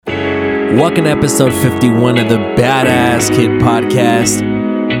Welcome to episode 51 of the Badass Kid Podcast.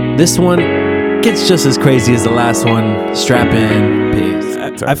 This one gets just as crazy as the last one. Strap in, peace.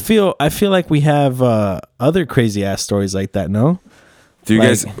 I feel like we have other crazy ass stories like that. No, do you like,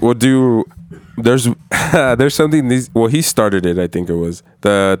 guys? Well, there's something. He started it. I think it was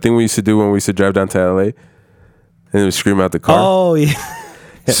the thing we used to do when we used to drive down to LA, and it would scream out the car. Oh yeah.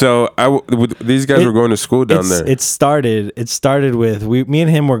 So these guys were going to school down there. It started with me and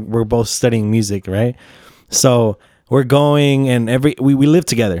him were both studying music, right? So we're going and we live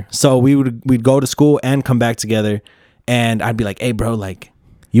together. So we'd go to school and come back together, and I'd be like, "Hey, bro, like,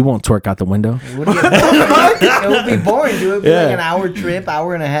 you won't twerk out the window." It would be boring, dude. It would be like an hour trip,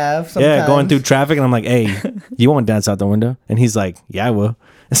 hour and a half. Sometimes. Yeah, going through traffic, and I'm like, "Hey, you won't dance out the window?" And he's like, "Yeah, I will."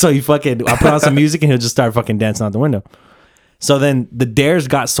 And so I put on some music, and he'll just start fucking dancing out the window. So then the dares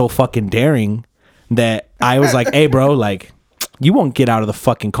got so fucking daring that I was like, "Hey, bro, like, you won't get out of the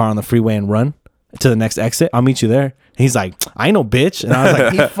fucking car on the freeway and run to the next exit. I'll meet you there." And he's like, "I ain't no bitch." And I was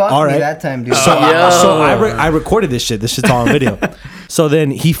like, he fucked all right. me that time, dude. So I recorded this shit. This shit's all on video. So then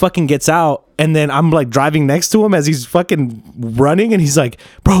he fucking gets out, and then I'm like driving next to him as he's fucking running, and he's like,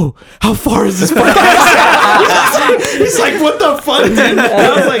 "Bro, how far is this fucking exit?" He's like, "What the fuck, dude?" And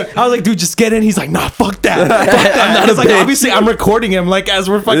I was like, "Dude, just get in." He's like, "Nah, fuck that." Because like obviously I'm recording him like as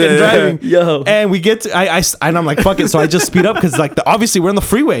we're fucking driving. Yo. And we get to and I'm like, "Fuck it." So I just speed up because like obviously we're on the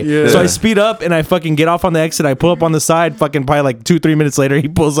freeway. Yeah. So I speed up and I fucking get off on the exit. I pull up on the side. Fucking probably like 2-3 minutes later, he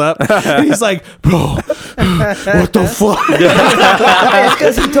pulls up and he's like, "Bro, what the fuck?" It's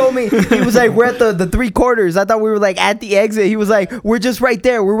because he told me, he was like, "We're at the 3/4. I thought we were like at the exit. He was like, "We're just right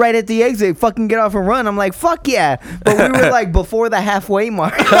there. We're right at the exit. Fucking get off and run." I'm like, "Fuck yeah." But we were like before the halfway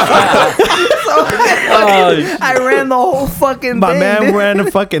mark. So I ran the whole fucking My thing. man ran a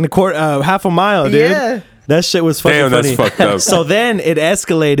fucking half a mile, dude. Yeah. That shit was fucking Damn, funny. that's fucked up. So then it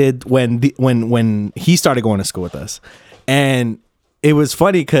escalated when he started going to school with us, and it was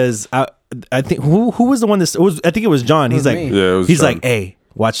funny because I think who was the one that I think it was John. He's like, me. Yeah, it was he's John. like, "Hey,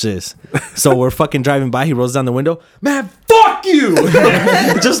 watch this." So we're fucking driving by. He rolls down the window. "Man, fuck you!"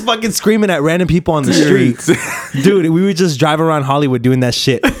 Just fucking screaming at random people on the street. Dude, we would just drive around Hollywood doing that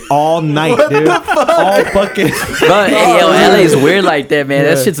shit all night, dude. All fucking. But hey, yo, LA is weird like that, man.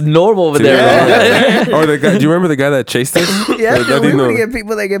 That shit's normal over there, bro. Or the guy. Do you remember the guy that chased us? Yeah, Like, dude, we know. would get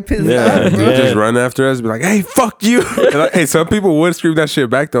people that get pissed Yeah, off. he would just run after us, be like, "Hey, fuck you!" And like, hey, some people would scream that shit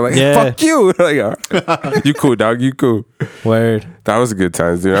back though, like, "Hey, Yeah. fuck you!" Like, all right. You cool, dog? You cool? Word. That was a good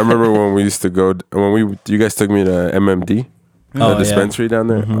times, dude. I remember when we used to go you guys took me to MMD, the Oh, dispensary down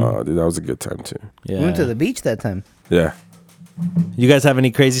there. Oh, dude, that was a good time too. Yeah. We went to the beach that time. Yeah. You guys have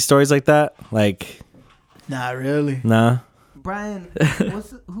any crazy stories like that? Like, Not really. nah. Brian,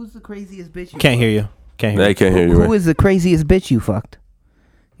 who's the craziest bitch you Can't hear you. Can't hear I you. can't hear you. Who is the craziest bitch you fucked?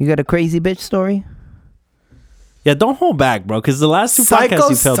 You got a crazy bitch story? Yeah, don't hold back, bro. Because the last two podcasts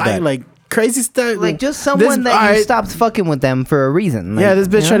you felt back. Like crazy stuff. Like just someone that you alright, stopped fucking with them for a reason. Like, Yeah, this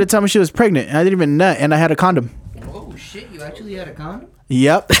bitch you tried know? to tell me she was pregnant, and I didn't even nut, and I had a condom. Oh shit! You actually had a condom?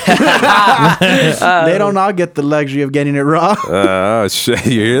 Yep. They don't all get the luxury of getting it raw. Oh shit!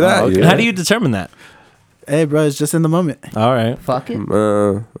 You hear that? okay. Yeah. How do you determine that? Hey, bro, it's just in the moment. All right. Fuck it.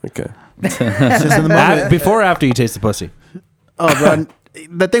 Okay. It's just in the moment. Before or after you taste the pussy? Oh, bro.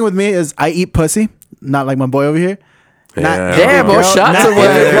 The thing with me is I eat pussy, not like my boy over here. Not Yeah. every Damn, bro, girl- shots not or what?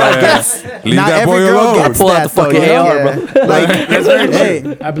 every girl Yeah. gets- Leave not that every boy girl alone. gets Pull out that, the fucking though, you know? AR, bro. Like,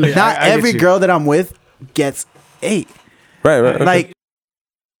 hey, I believe. not I get every you. girl that I'm with gets 8. Right. Okay. Like,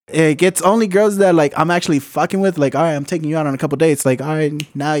 it gets only girls that like I'm actually fucking with. Like, all right, I'm taking you out on a couple dates. Like, all right,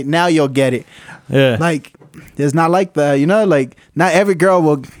 now you'll get it. Yeah. Like, it's not like that, you know. Like, not every girl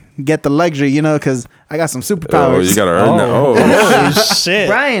will get the luxury, you know, because I got some superpowers. Oh, you gotta earn that. Oh, shit.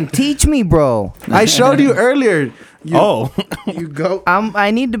 Brian, teach me, bro. I showed you earlier. You go.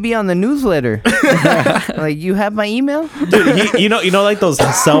 I need to be on the newsletter. Like, you have my email? Dude, you know, like those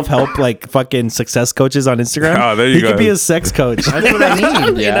self-help, like fucking success coaches on Instagram. Oh, there you he go. could be a sex coach. That's what I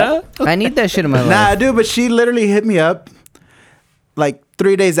need. You know? I need that shit in my life. Nah, dude, but she literally hit me up like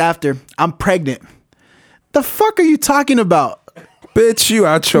 3 days after. I'm pregnant. The fuck are you talking about? bitch, you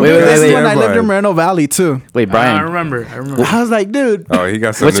out your Wait, This is wait. when I lived in Moreno Valley too. Wait, I Brian. remember. I was like, dude. Oh, he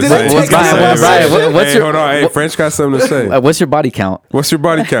got something What's to your- say. what's He got Brian, something to Brian, say. what's Hey, your- hold on. Hey, French got something to say. What's your body count? What's your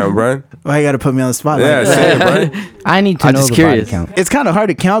body count, Brian? Why you got to put me on the spot? Yeah, like say that? it, Brian. I need to I'm know just the curious. body count. It's kind of hard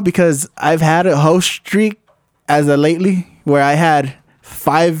to count because I've had a whole streak as of lately where I had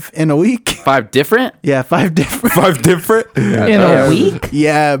 5 in a week. 5 different? Yeah, 5 different. 5 different? In a week?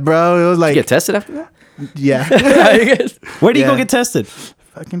 Yeah, bro. It was You get like, tested after that? yeah, Where do you go Yeah. get tested?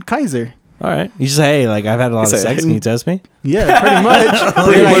 fucking Kaiser. All right. You just say, hey, like I've had a lot of said- sex. Can you test me? Yeah, pretty much.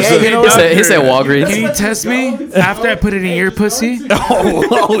 Pretty Like, much hey, the- you know He what? said, he said Walgreens. Can you test me after I put it in your pussy?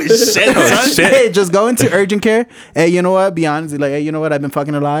 Holy shit! Hey, just go into urgent care. Hey, you know what? Be honest. Like, hey, you know what? I've been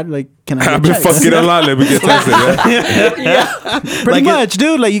fucking a lot. Like, can I? I've been fucking a lot. Let me get tested. Yeah? Pretty much,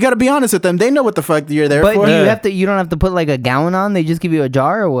 dude. Like, you gotta be honest with them. They know what the fuck you're there But for. do you have to? You don't have to put like a gallon on. They just give you a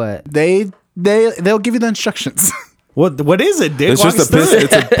jar or what? They'll give you the instructions. What is it, dude? It's just a piss.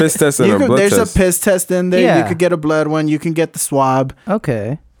 It's a piss test and a blood There's test. a piss test in there. Yeah. You could get a blood one. You can get the swab.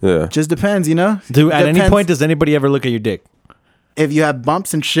 Okay. Yeah. Just depends, you know. Do at any Depends. point does anybody ever look at your dick? If you have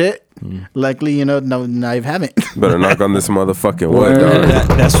bumps and shit, likely you know. No, you haven't. Better knock on this motherfucking wood, Word. dog.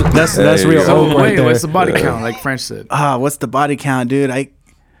 That's There you real go. So hope right wait, there. what's the body count? Like French said. What's the body count, dude?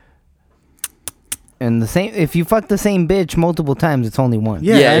 And the same. If you fuck the same bitch multiple times, it's only one.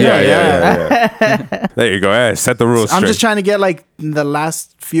 Yeah, Yeah, I know, Yeah. There you go. Hey, set the rules I'm straight. just trying to get like the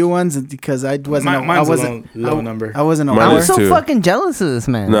last few ones because I wasn't. Mine's I a wasn't low number. I wasn't. Mine aware. I'm is so too. fucking jealous of this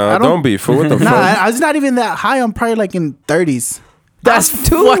man. No, don't be fool. What the Nah, fuck? I was not even that high. I'm probably like in 30s. That's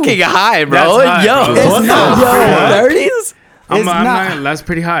fucking high, bro. That's high, Yo, bro. It's not. yo, 30s? I'm It's not. not. That's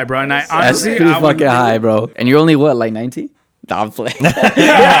pretty high, bro. And I That's honestly, pretty I would- fucking high, bro. And you're only what, like 19? Nah, I'm playing.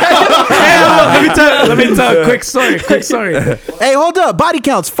 Let me tell a quick story. Quick story. Hey, hold up. Body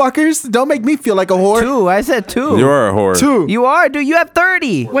counts, fuckers. Don't make me feel like a whore. 2. I said 2. You are a whore. 2. You are, dude. You have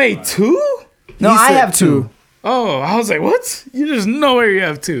 30. Wait, 2? No, He I said have 2. Oh, I was like, what? You just nowhere you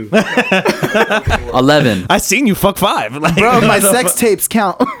have 2. 11. I seen you fuck 5. Like, Bro, my sex tapes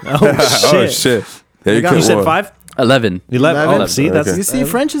count. Oh shit. Yeah, you You could- said whoa. 5? 11. 11. Oh, 11. see, that's Okay. You see,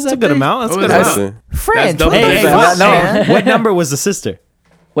 French is a good amount. That's a good That's amount. I see. French. double What the digits. fuck, No. man? What number was the sister?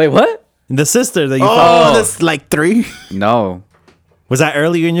 Wait, what? The sister that you Oh, fucked. that's like 3. No. Was that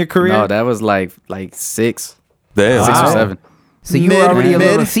earlier in your career? No, that was like 6. Damn. 6 or Wow. 7. So you were Mid- already a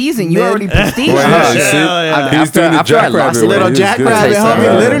little mid- seasoned. You mid- already prestige. Well, yeah, you Yeah, see? yeah. He was After- doing the after I jackrabbit. lost it, one. Little He was good. jackrabbit, Tell you homie.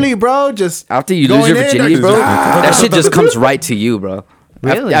 something. Literally, bro. Just After you Going lose your in, virginity, just- bro, that shit just comes right to you, bro.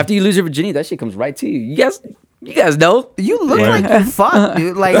 Really? After you lose your virginity, that shit comes right to you. You guys know. You look like you fucked,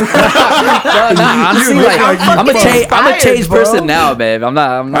 dude. Like, Nah, honestly, like I'm a inspired, changed bro. person now, babe. I'm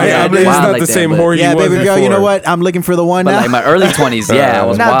not Yeah, wild but he's not like the that, same but- whore yeah, he was baby girl. You know before. what? I'm looking for the one But now. like my early 20s, yeah, I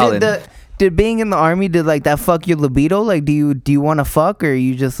was now, wild. did being in the army, did like that fuck your libido? Like, do you want to fuck, or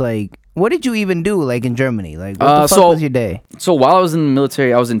you just like, what did you even do like in Germany? Like, what the fuck so- was your day? So while I was in the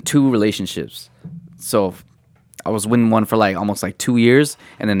military, I was in 2 relationships. So I was in one for like almost like 2 years,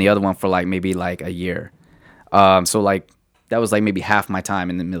 and then the other one for like maybe like a year. So like that was like maybe half my time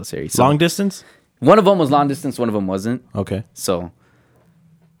in the military. So Long distance? one of them was long distance, one of them wasn't. Okay. So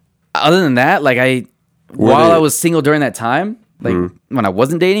other than that, like Were while they- I was single during that time, like when I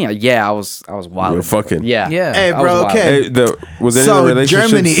wasn't dating, I was wild. You were fucking. Yeah. Yeah. Hey, I was bro. wild. Okay. Hey, was any So, of the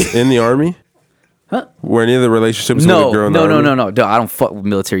relationships Germany. in the army? Huh? Were any of the relationships with a No, girl in no, the no, army? no, no, no. I don't fuck with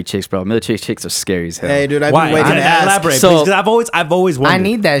military chicks, bro. Military chicks are scary as hell. Hey, dude. I've Why? been waiting to ask. Elaborate, So- please. 'Cause I've always wondered. I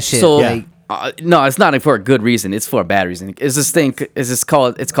need that shit. So like, no, it's not for a good reason. It's for a bad reason. It's this thing. It's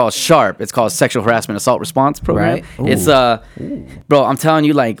called SHARP. It's called Sexual Harassment Assault Response Program. Right. It's bro. I'm telling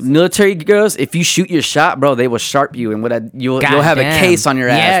you, like military girls, if you shoot your shot, bro, they will sharp you, and you'll have a Goddamn. case on your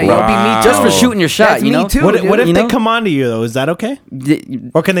ass, Yeah, bro. you'll be me Just too. for shooting your shot. That's you me know. too. What if You they know? come on to you though? Is that okay? Th-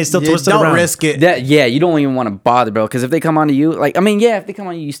 Or can they still Yeah, twist it don't around? risk it. That you don't even want to bother, bro. Because if they come on to you, like I mean, yeah, if they come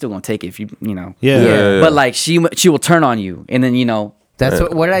on you, you still gonna take it if you know. Yeah. Yeah. But like she will turn on you, and then that's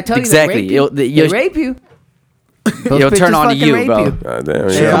what did I tell Exactly. you? They rape you. They rape you. Those it'll turn bitches on to fucking you, rape bro. God damn.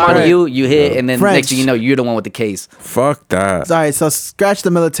 Yeah. Yeah. Come on Alright. to you hit, and then French. next thing you know, you're the one with the case. Fuck that. All right, so scratch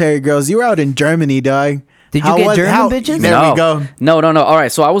the military girls. You were out in Germany, dog. Did you get German bitches? There no. we go. No. All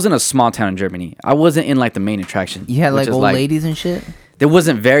right, so I was in a small town in Germany. I wasn't in like the main attraction. You had which like is, old ladies and shit. There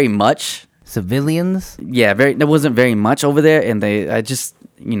wasn't very much. Civilians. Yeah, there wasn't very much over there, and I just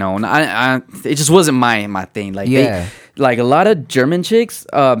and it just wasn't my thing. Like Yeah. like a lot of German chicks,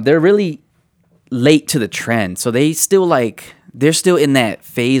 they're really late to the trend, so they're still in that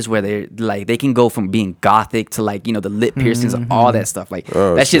phase where they're like they can go from being gothic to like the lip piercings and all that stuff. Like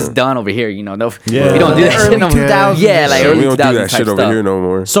Oh, that shit's shit. done over here. No, Yeah. we don't do that Early shit no more. 2000s. Yeah, like Yeah, early we don't do 2000s that type shit over stuff. here no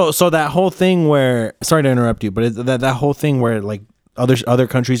more. So that whole thing where, sorry to interrupt you, but that whole thing where like other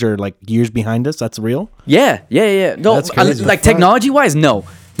countries are like years behind us. That's real. Yeah. No, That's crazy. like technology wise, no.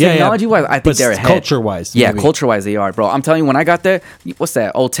 Technology wise, I think But they're ahead. culture-wise, yeah, maybe. culture wise, they are, bro. I'm telling you, when I got there, what's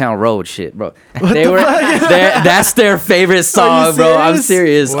that Old Town Road shit, bro? That's their favorite song, bro. I'm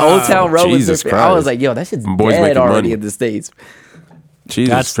serious. Wow. Old Town Road was their Jesus favorite. I was Christ. like, yo, that shit's Boys dead making already money. in the States. Jesus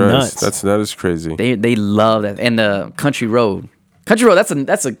That's Christ. nuts. That is crazy. They love that. And the Country Road, that's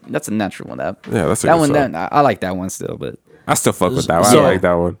a natural one. Yeah, that's a that good one. song. I like that one still, but I still fuck with that one. So- I like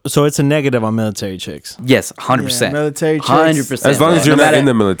that one. So it's a negative on military chicks. Yes, 100%. Yeah, military chicks. 100%. As long as you're No not matter- in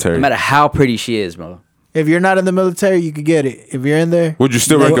the military. No matter how pretty she is, bro. If you're not in the military, you could get it. If you're in there, Would you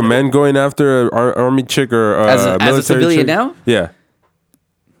still recommend going after an army chick or As a military civilian chick? now? Yeah.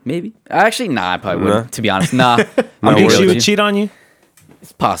 Maybe. Actually, nah, I probably Nah? wouldn't. To be honest, nah. No, I'm You think being she real would with you. cheat on you?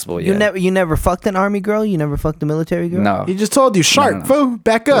 It's possible, yeah. You never fucked an army girl? You never fucked a military girl? No. he just told you, shark, no. fool,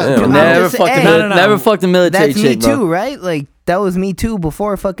 back up. Yeah. I'm Never just- fucked, hey, never fucked a military That's chick, Me bro. Too, right? Like that was Me Too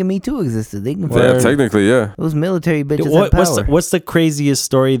before fucking Me Too existed. They can fuck Yeah, technically, yeah. those military bitches What, have power. what's the craziest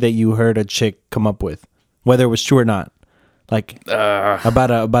story that you heard a chick come up with, whether it was true or not? Like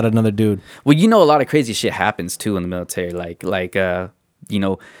about another dude. Well, you know, a lot of crazy shit happens too in the military. Like you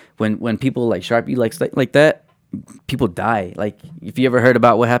know, when people like sharp you like that, people die. Like, if you ever heard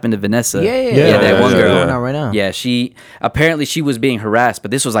about what happened to Vanessa, Yeah, that one yeah, girl. yeah. Going on right now. Yeah, she apparently she was being harassed,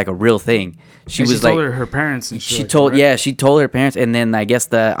 but this was like a real thing. She was like, told her parents and shit. she like told, that, right? yeah, she told her parents, and then I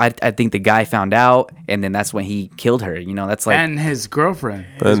guess I think the guy found out, and then that's when he killed her. You know, that's like, And his girlfriend.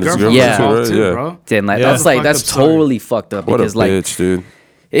 And his girlfriend girlfriend was too, involved right? too, Yeah. bro. then like Yeah. that's like That's a that's fucked up story. totally fucked up What a because like bitch, dude.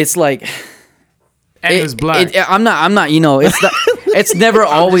 it's like And it was black. I'm not. You know, it's not. It's never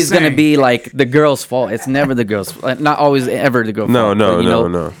always just gonna saying. be like the girl's fault. It's never the girl's. Not always ever the girl's No, fault. no, but, you no,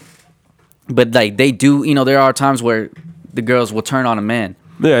 know, no. But like they do. You know, there are times where the girls will turn on a man.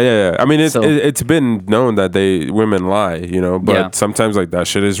 Yeah. I mean, So- it's been known that women lie, you know, but Yeah. sometimes like that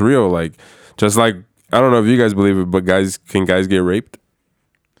shit is real. Like, just like, I don't know if you guys believe it, but can guys get raped?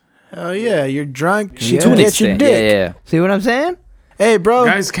 Oh yeah, you're drunk. She Yeah. To can an get your extent, dick. yeah. See what I'm saying? Hey, bro.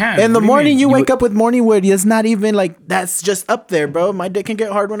 Guys can. In the What do you morning, mean? you You wake up with morning wood. It's not even like that's just up there, bro. My dick can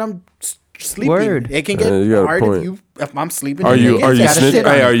get hard when I'm sleeping. Word. It can get you got a hard point. if I'm sleeping. Are It you gets- gotta snitch? sit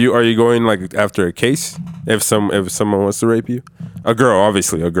on Hey, it. are you going like after a case? If someone wants to rape you, a girl,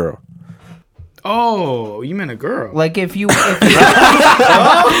 obviously a girl. Oh, you meant a girl. Like if you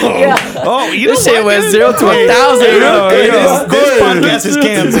Oh, you This shit went 0 to 1,000. This podcast is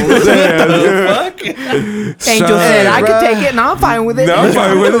canceled. Angel said I could take it and I'm fine with it. No, I'm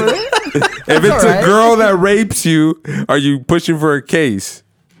fine with it. If it's alright. a girl that rapes you, are you pushing for a case?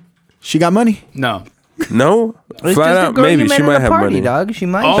 She got money. No. No, It's flat just a out. girl you Maybe met she at might a have party, money. dog. She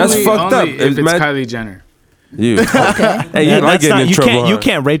might. That's Only- fucked only up. If it's Imagine- Kylie Jenner. You. Hey, you like That's getting not, in you trouble? can't you huh?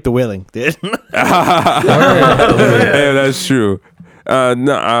 can't rape the willing, dude. Hey, that's true.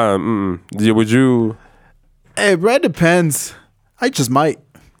 No. Yeah, would you? Hey, bro, it depends. I just might.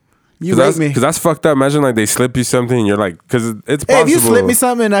 You rape me. Because that's fucked up. Imagine like they slip you something and you're like, because it's possible. Hey, if you slip me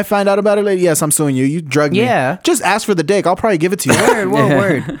something and I find out about it later, yes, I'm suing you. You drugged me. Yeah. Just ask for the dick. I'll probably give it to you.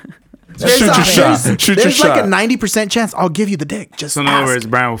 Word. Shoot your shot. Shoot your There's like shot. a 90% chance I'll give you the dick. Just So in other ask. words,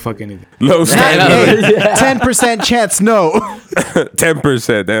 Brian will fuck anything. Low standard. Hey, 10% chance no.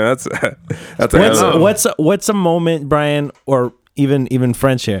 10%. Damn, that's a hell of What's a moment, Brian, or even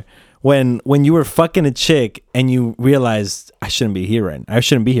French here, when you were fucking a chick and you realized I shouldn't be here right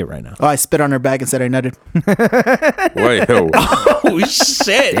now. Oh, I spit on her back and said I nutted. Wait, yo. Oh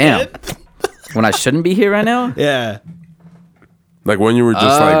shit! Damn. When I shouldn't be here right now? Yeah. Like when you were just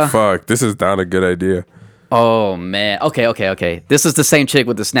like, fuck, this is not a good idea. Oh man. Okay. This is the same chick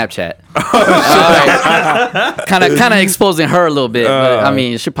with the Snapchat. Kind of exposing her a little bit. But, I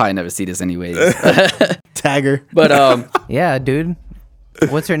mean, she'll probably never see this anyways. Tag her. But Yeah, dude.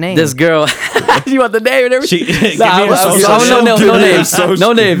 What's her name? this girl, you want the name and everything? Give Nah, me a social. no names,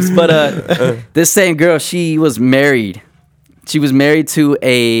 no names. But this same girl, she was married. She was married to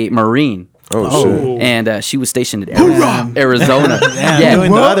a Marine. Oh, shit. And she was stationed in Arizona.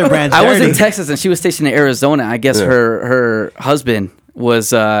 Doing the other branch. I was in dirty. Texas and she was stationed in Arizona. I guess Yeah. her husband was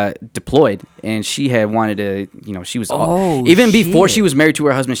deployed, and she had wanted to, she was even before shit. she was married to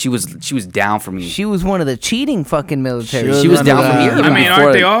her husband. She was down for me. She was one of the cheating fucking military. She was down for me. I Even I mean, before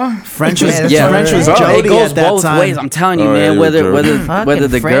aren't they all? French was, Yeah, French was Bro, Jody it goes at that both time. ways. I'm telling you, Oh, yeah, man. you're Whether joking. whether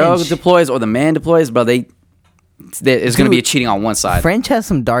the girl French. deploys or the man deploys, bro, it's gonna be a cheating on one side. French has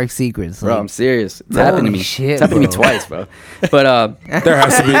some dark secrets. Bro, like- I'm serious. It's happened to Holy me. shit, It's happened to me bro. twice, bro. But There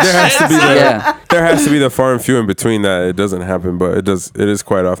has to be yeah, there has to be the far and few in between that it doesn't happen, but it is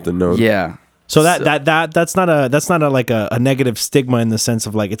quite often known. yeah. So that's not a like a negative stigma in the sense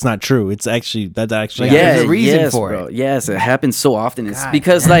of like it's not true. It's actually that actually Like, Yeah, there's a reason yes, for bro. it. Yes, it happens so often. It's God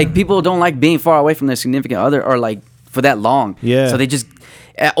because like people don't like being far away from their significant other or like for that long. Yeah. So they just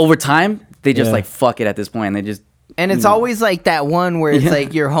over time they just Yeah. like fuck it at this point. And they just And it's always like that one where it's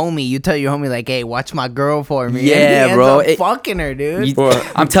like your homie. You tell your homie like, "Hey, watch my girl for me." Yeah, and he ends bro. up fucking her, dude. you, Well-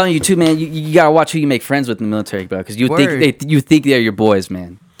 I'm telling you too, man. You gotta watch who you make friends with in the military, bro. Because you Word. think they're your boys,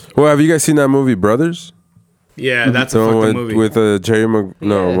 man. Well, have you guys seen that movie Yeah, that's a The one fucking with, movie. with Jerry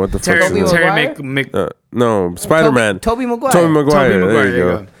No, what the fuck? Terry, is it? Maguire? Terry No, Spider-Man. Tobey Maguire. Tobey Maguire. Tobey Maguire, There you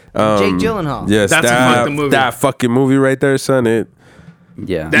there go. you Jake Gyllenhaal. Yes, That's a that fucking movie. that fucking movie right there, son. It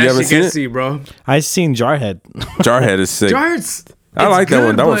Yeah. That haven't shit seen gets it? you, bro. I seen Jarhead. Jarhead is sick. Jarhead's. I it's like that good,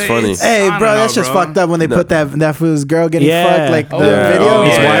 one. That was but funny. it's- Hey, I bro, don't that's know, just bro. fucked up when they put that fool's girl getting Yeah. fucked, like the Yeah. video. Oh,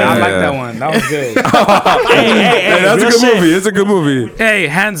 Yeah, yeah. I like that one. That was good. Hey, that's a good movie. It's a good movie. Hey,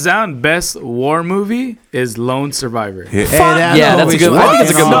 hands down, best war movie is Lone Survivor. Hey, Yeah, that's a good- I think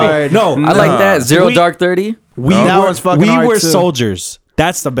it's a good movie. hard. No, I like that. Zero We- Dark 30. we That were, one's fucking we hard, were too. soldiers.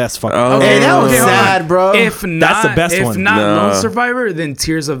 That's the best fucking. Oh. Hey, that was Okay, hold on. sad, bro. If not, the best if one. not Nah. Lone Survivor, then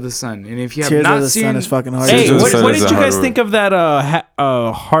Tears of the Sun. And if you have Tears not of the seen, Sun is fucking hard. Hey, Tears of the what Sun did is a you hard guys one. think of that?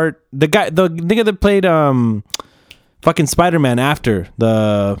 Heart. The nigga that played fucking Spider-Man after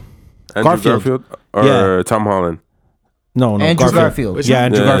the Andrew Garfield. or Yeah. Tom Holland. no Andrew Garfield. Which Yeah, one?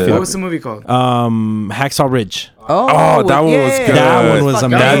 Andrew Yeah, Garfield. what was the movie called? Hacksaw Ridge. Oh, that one was good. That one was Fuck,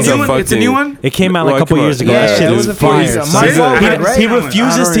 amazing. It's a new one? It's a new one? It came out like a Well, couple come on. years ago. Yeah, that shit it is was a few fire. years ago. He- My fault. he, Right. he I don't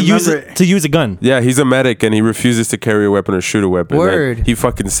refuses to use remember it to use a gun. Yeah, he's a medic and he refuses to carry a weapon or shoot a weapon. Word. And he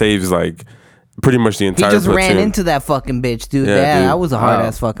fucking saves like pretty much the He entire just platoon. ran into that fucking bitch, dude. Yeah, Yeah, dude. that was a hard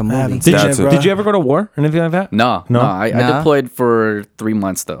ass fucking movie. haven't Did That's you, it. did you ever go to war or anything like that? No, No? I Nah? deployed for 3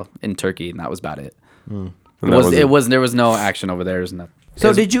 months though in Turkey, and that was about it. And It that was, it. there was no action over there. There's nothing. So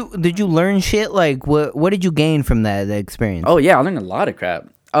It was- did you learn shit? Like what did you gain from that experience? Oh yeah, I learned a lot of crap.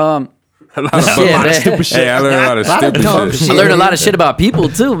 Shit, Stupid shit. Hey, I learned a lot of stupid dumb shit. I learned a lot of shit about people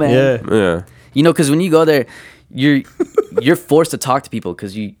too, man. Yeah. Yeah. You know, because when you go there, you're forced to talk to people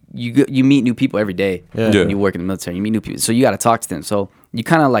because you meet new people every day. Yeah. Yeah. When you work in the military, you meet new people, so you got to talk to them. So you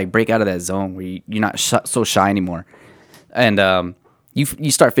kind of like break out of that zone where you're not so shy anymore, and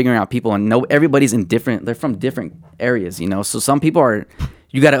you start figuring out people and know everybody's in different. They're from different areas, you know. So some people are.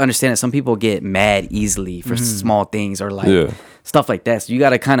 You got to understand that some people get mad easily for small things or like Yeah. stuff like that. So you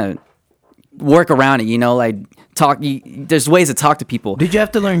got to kind of work around it, you know, like talk. There's ways to talk to people. Did you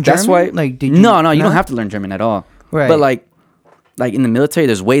have to learn German? That's why. Like did you no, you don't have to learn German at all. Right. But like in the military,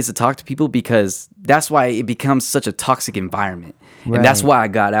 there's ways to talk to people because that's why it becomes such a toxic environment. And that's Right. why I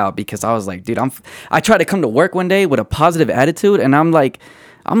got out because I was like, dude, I tried to come to work one day with a positive attitude, and I'm like,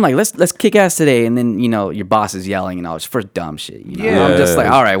 let's kick ass today, and then you know your boss is yelling and all this for dumb shit. You know? Yeah. I'm just like,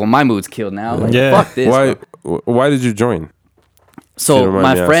 all right, well my mood's killed now. Like, Yeah. fuck this. Why? bro. Why did you join? If you So don't mind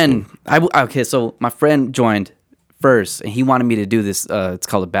my me friend, so my friend joined first, and he wanted me to do this. It's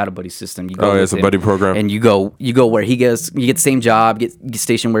called a battle buddy system. You Oh, yeah, with it's a him, buddy program. and you go where he goes. You get the same job, get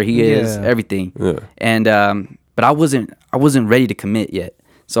stationed where he is, Yeah. everything. Yeah. And but I wasn't ready to commit yet.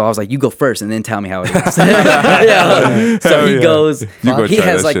 So I was like, you go first and then tell me how it is. Yeah. So Hell he yeah. goes, You go he try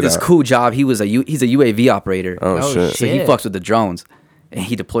has that like shit this out. cool job. He's a UAV operator. Oh, shit. So he Shit. fucks with the drones, and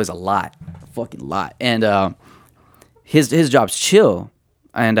he deploys a fucking lot. And his job's chill,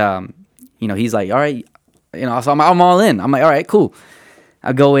 and you know he's like, all right, you know, so I'm all in. I'm like, all right, cool.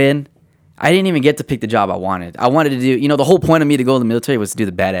 I go in. I didn't even get to pick the job I wanted. I wanted to do, you know, the whole point of me to go to the military was to do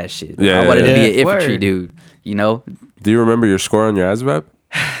the badass shit. Yeah, I wanted yeah, to be yeah. an infantry Word. dude. You know, Do you remember your score on your ASVAB?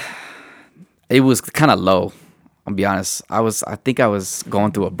 it was kind of low. I'll be honest. I think I was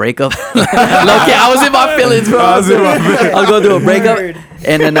going through a breakup. Low-key, I was in my feelings, bro. I was going through a breakup,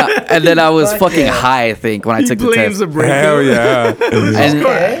 and then I was fucking high. I think when I He took the blames test. the breakup. Hell yeah. And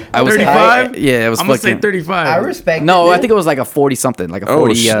Okay. I was 35? high. Yeah, it was I'm gonna say fucking. 35. I respect No, it. I think it was like a 40 something, like a Oh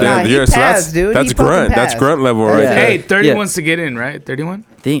 40. shit! Nah, he Yeah, so passed, dude. that's He fucking grunt. That's passed. grunt level right Yeah. there. Hey, 30 Yeah. wants to get in, right? 31?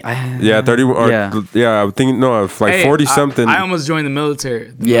 Yeah, 30 or Yeah. yeah. I think no, if like Hey, 40 something. I almost joined the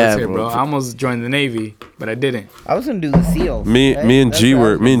military. Yeah, bro. bro. I almost joined the Navy, but I didn't. I was gonna do the SEALs. me right? and That's G what I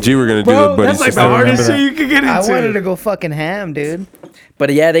were was gonna do the Bro, buddy that's like the system. hardest remember shit you could get into. I wanted to go fucking ham, dude.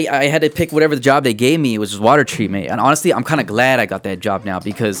 But yeah, I had to pick whatever the job they gave me, which was water treatment. And honestly, I'm kind of glad I got that job now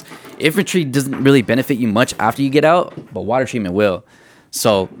because infantry doesn't really benefit you much after you get out, but water treatment will.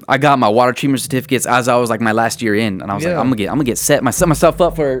 So I got my water treatment certificates as I was like my last year in, and I was like, Yeah. I'm gonna get set myself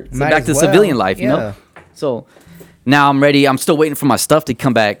up for Might back as to well. civilian life, you Yeah. know. So now I'm ready. I'm still waiting for my stuff to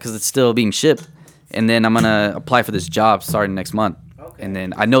come back because it's still being shipped, and then I'm gonna apply for this job starting next month. And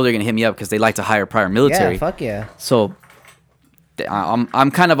then I know they're gonna hit me up because they like to hire prior military. Yeah, fuck yeah. So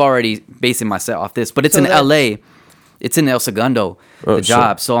I'm kind of already basing myself off this, but it's So in that- LA. It's in El Segundo, Oh, the shit.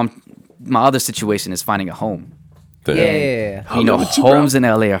 job. So my other situation is finding a home. Damn. Yeah. You know, homes in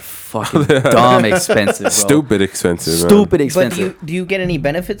LA are fucking dumb expensive, bro. Stupid expensive. Man. Stupid But expensive. do you get any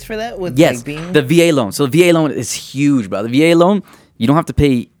benefits for that with Yes, like being the VA loan. So the VA loan is huge, bro. The VA loan, you don't have to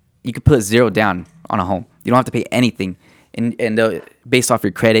pay. You could put $0 down on a home. You don't have to pay anything, and based off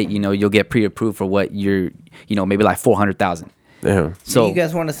your credit, you know, you'll get pre-approved for what you're, you know, maybe like 400,000. Damn. So you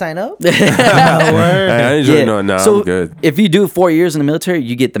guys want to sign up? I enjoy no, so I'm good. if you do 4 years in the military,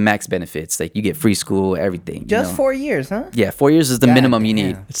 you get the max benefits. Like you get free school, everything. Just you know? 4 years, huh? Yeah, 4 years is the God minimum you damn.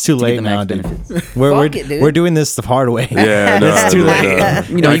 need. It's too to get late the now, max dude. benefits. We're Fuck it, dude. we're doing this the hard way. Yeah, no, It's too dude, late. no.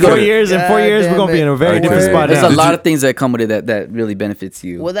 You know, you In 4 go. years, God we're damn gonna be in a very it. different Okay. spot. There's now. a lot of things that come with it that really benefits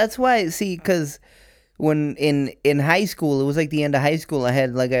you. Well, that's why. See, because when in high school, it was like the end of high school. I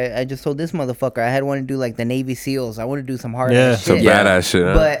had like I just told this motherfucker I had wanted to do like the Navy SEALs. I want to do some hard ass Some shit. badass shit.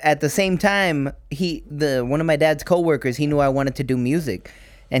 Huh? But at the same time, one of my dad's coworkers, he knew I wanted to do music.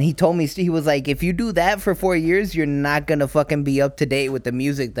 And he told me, he was like, if you do that for 4 years, you're not gonna fucking be up to date with the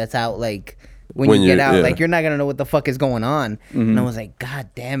music that's out. Like when you get out, yeah. like you're not gonna know what the fuck is going on. Mm-hmm. And I was like, God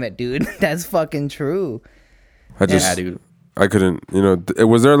damn it, dude, that's fucking true. I just, Yeah, dude. I couldn't. You know,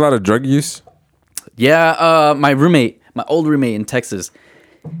 was there a lot of drug use? Yeah, my old roommate in Texas,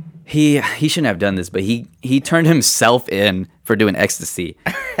 he shouldn't have done this, but he turned himself in for doing ecstasy.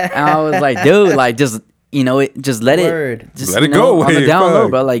 And I was like, dude, like just just let Word. it, just Let it you know, go. on the Hey, down low,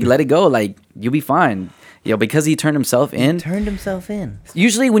 fuck. bro. Like let it go, like you'll be fine. Because he turned himself in. Turned himself in.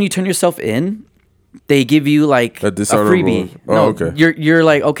 Usually, when you turn yourself in, they give you like a dishonorable- freebie. Oh, No, okay. You're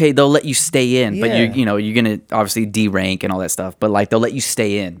like, okay, they'll let you stay in, but Yeah. you're gonna obviously de-rank and all that stuff. But like they'll let you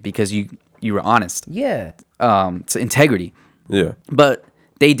stay in because you were honest. Yeah. It's integrity. Yeah. But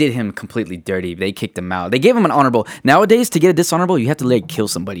they did him completely dirty. They kicked him out. They gave him an honorable. Nowadays, to get a dishonorable, you have to like kill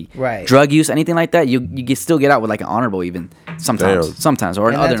somebody. Right. Drug use, anything like that, you still get out with like an honorable even sometimes. Damn. Sometimes or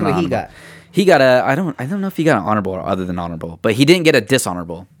And other that's than what he honorable. got. He got a I don't know if he got an honorable or other than honorable, but he didn't get a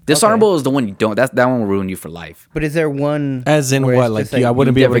dishonorable. Dishonorable is the one you don't. That one will ruin you for life. But is there one? As in where what? it's Like, just I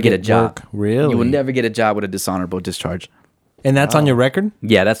wouldn't be You able never to get a job. work. Really? You will never get a job with a dishonorable discharge. And that's on your record.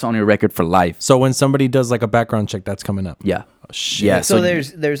 Yeah, that's on your record for life. So when somebody does like a background check, that's coming up. Yeah. Shit. Yeah. So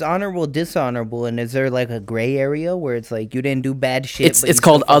there's honorable, dishonorable, and is there like a gray area where it's like you didn't do bad shit? It's but you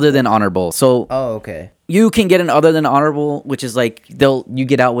called still other fucked than honorable. So up? Oh, okay. you can get an other than honorable, which is like you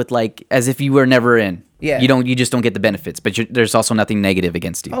get out with like as if you were never in. Yeah. You just don't get the benefits, but there's also nothing negative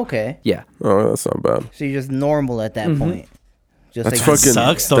against you. Okay. Yeah. Oh, that's not bad. So you're just normal at that point. Just That's like fucking-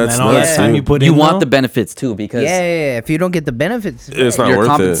 sucks though, that's man. All nuts, that time dude. you put You in. want though? the benefits too because yeah. If you don't get the benefits, It's not your worth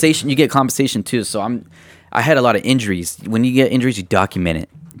compensation, you get compensation too. So I had a lot of injuries. When you get injuries, you document it.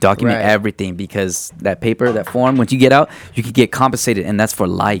 Document Right. everything because that paper, that form, once you get out, you can get compensated, and that's for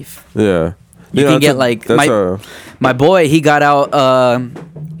life. it. Yeah. You can get like my boy. He got out,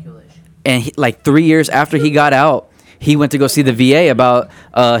 and like 3 years after he got out, he went to go see the VA about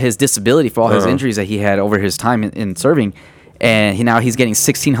his disability for all his injuries that he had over his time in serving, and he's getting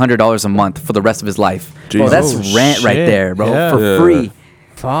 $1,600 a month for the rest of his life. Bro, that's Jesus. rent right Shit. there, bro, Yeah. for Yeah. free.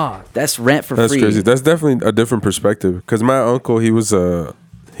 fuck. That's rent for That's free. crazy. That's definitely a different perspective. Because my uncle, he was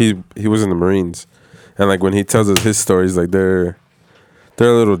he was in the Marines, and like when he tells us his stories, like they're a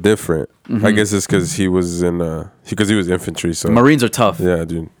little different. Mm-hmm. I guess it's because he was in because he was infantry. So Marines are tough. yeah,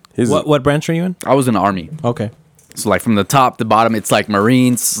 dude. He's What branch are you in? I was in the Army. Okay. So like from the top to bottom, it's like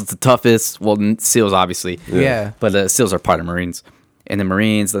Marines, it's the toughest. Well, SEALs obviously, Yeah. but the SEAls are part of Marines, and the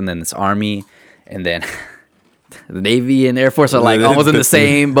Marines, and then it's Army, and then the Navy and Air Force are like almost in the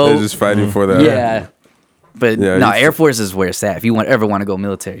same boat. They're just fighting for that. Yeah, but Yeah, no, you- Air Force is where it's at. If you ever want to go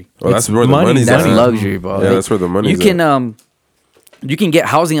military, Well, that's where the money, money's that's at. luxury, bro. Yeah, that's where the money's You can at. you can get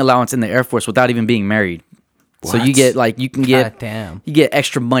housing allowance in the Air Force without even being married. So you What? get like you can God get damn. you get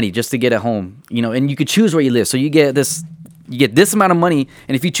extra money just to get a home, and you could choose where you live. So you get this amount of money,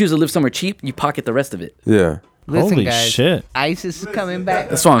 and if you choose to live somewhere cheap, you pocket the rest of it. Yeah. Listen, Holy guys. shit. ISIS is coming back.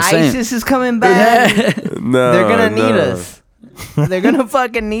 That's what I'm saying. ISIS is coming back. No, They're gonna need no. us. They're gonna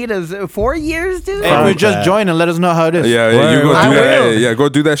fucking need us. 4 years, dude. Hey, we just that. joined and let us know how it is. Yeah, you Word, go do word. I that. will. Hey, yeah, go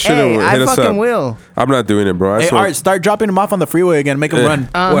do that shit Hey, and I hit us up. fucking will. I'm not doing it, bro. I Hey, swear. Art, start dropping them off on the freeway again. Make them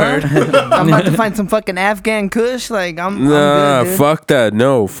run. Word. I'm about to find some fucking Afghan Kush. Like I'm Nah, good, dude. fuck that.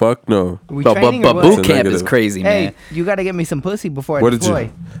 No, fuck no. We But training or but what? boot It's a camp is negative. crazy, Hey, man. you gotta get me some pussy before I What did deploy.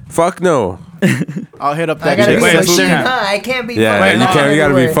 you? Fuck no. I'll hit up I that gotta chick. Wait, get it's some boot shit. camp. Huh? I can't be. Yeah, fucking you all can't. You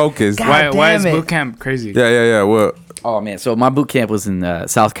gotta be everywhere. focused. God Why is damn it. boot camp crazy? Yeah. What? Oh man, so my boot camp was in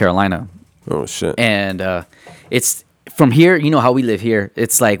South Carolina, Oh shit. and it's from here. You know how we live here.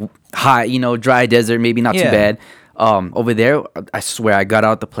 It's like high, dry desert, maybe not too Yeah. bad. Over there, I swear I got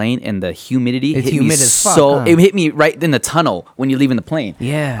out the plane and the humidity It's hit humid me as fuck, so huh? it hit me right in the tunnel when you're leaving the plane.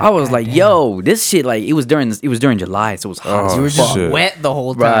 Yeah, I was God like, damn. yo, this shit like it was during July, so it was hot. as Oh, You were just shit. wet the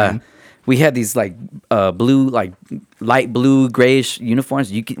whole Bruh. time. We had these like blue, like light blue, grayish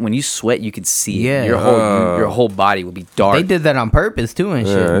uniforms. When you sweat, you can see Yeah. it. Your whole body will be dark. They did that on purpose too and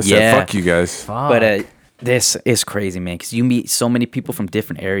shit. Yeah, I said, Yeah. fuck you guys. But This is crazy, man. Because you meet so many people from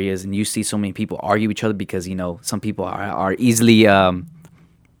different areas, and you see so many people argue each other because some people are easily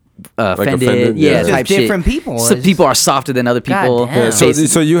offended. Yeah, Just type shit. different people. Some It's- people are softer than other people. Goddamn. Yeah, so Basically.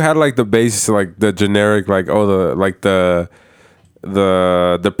 so you had like the base, like the generic, like the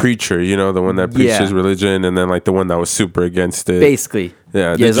preacher, the one that preaches Yeah. religion, and then like the one that was super against it. Basically.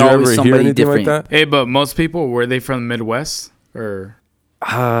 Yeah. There's Did you always ever hear somebody anything like different. that, Hey, but most people, were they from the Midwest? Or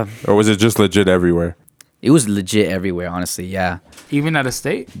or was it just legit everywhere? It was legit everywhere, honestly. Yeah. even out of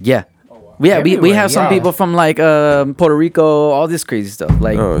state? Yeah. Yeah, we Everywhere, have some yeah. people from like Puerto Rico, all this crazy stuff.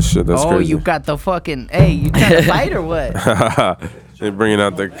 Like, Oh shit, that's Oh, crazy. you got the fucking. Hey, you trying to fight or what? They're bringing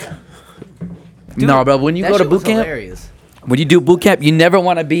out the. no, bro. When you That go to shit was boot camp, hilarious. when you do boot camp, you never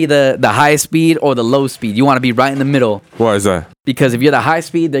want to be the high speed or the low speed. You want to be right in the middle. Why is that? Because if you're the high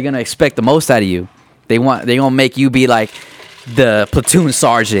speed, they're gonna expect the most out of you. They're gonna make you be like the platoon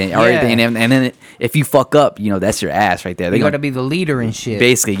sergeant or Yeah. anything, and then if you fuck up, that's your ass right there. They're You got to gonna be the leader and shit.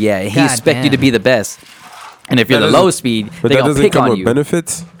 basically, yeah. He God expect you to damn. be the best. And if you're That the low doesn't- speed, But they're that gonna doesn't pick come on with you.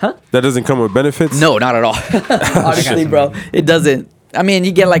 benefits. Huh? That doesn't come with benefits. No, not at all. Honestly, bro, it doesn't. I mean,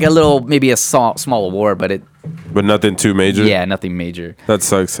 you get like a little, maybe a small award, but But nothing too major. yeah, nothing major. That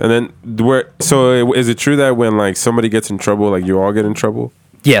sucks. And then so is it true that when like somebody gets in trouble, like you all get in trouble?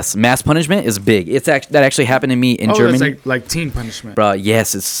 Yes, mass punishment is big. That actually happened to me in Oh, Germany. it's like teen punishment. Bro,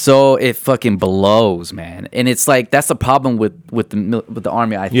 yes, it fucking blows, man. And it's like that's the problem with the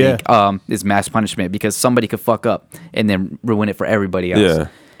army. I think is mass punishment because somebody could fuck up and then ruin it for everybody else.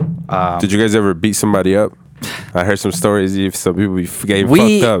 Yeah. Did you guys ever beat somebody up? I heard some stories. Some people be getting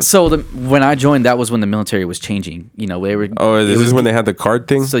fucked up. So when I joined, that was when the military was changing. They were. Oh, it is was this when they had the card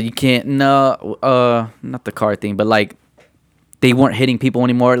thing? So you can't not the card thing, but like they weren't hitting people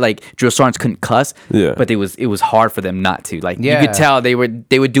anymore. Like drill sergeants couldn't cuss. Yeah. But it was hard for them not to. Like you Yeah. could tell they would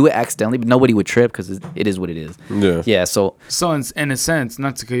do it accidentally, but nobody would trip because it is what it is. Yeah. Yeah. So So in a sense,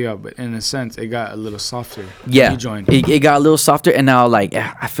 not to cut you off, but in a sense, it got a little softer. when yeah, you joined. it got a little softer, and now like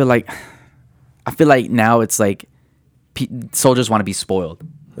I feel like now it's like soldiers want to be spoiled.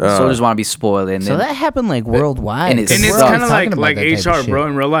 Soldiers want to be spoiled, and So then, that happened like worldwide. and it's- And it's We're always kind of talking like about that type of HR, shit. bro,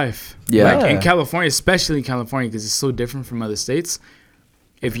 in real life. Yeah. Like in Yeah. California, especially in California, because it's so different from other states.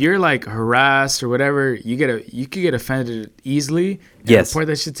 If you're like harassed or whatever, you could get offended easily. And Yes. Report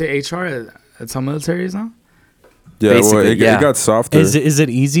that shit to HR. That's how military is now. Yeah, Basically, it yeah. got softer. Is it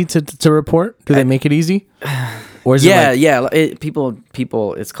easy to report? Do they make it easy? Or is yeah, it like, yeah.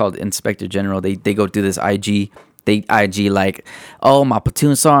 People. It's called Inspector General. They go through this IG. They IG like, oh, my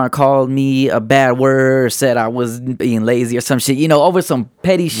platoon sergeant called me a bad word, said I was being lazy or some shit. Over some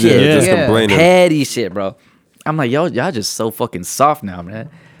petty shit. Yeah, just Yeah. complaining. Petty shit, bro. I'm like, y'all just so fucking soft now, man.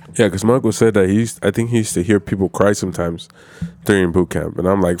 Yeah, because my uncle said that I think he used to hear people cry sometimes during boot camp, and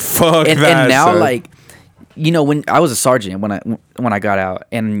I'm like, fuck And that. now son. like, when I was a sergeant when I got out,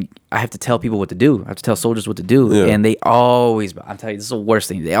 and I have to tell people what to do. I have to tell soldiers what to do, Yeah. and they always. I'm telling you, this is the worst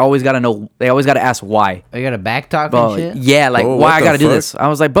thing. They always got to know. They always got to ask why. You got a back talk Bro, and shit. yeah, like Oh, why what I the gotta do fuck? this? I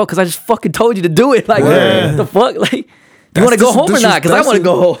was like, bro, because I just fucking told you to do it. Like, Yeah. what the fuck? Like, you That's want to go just home or not? Because I that's want to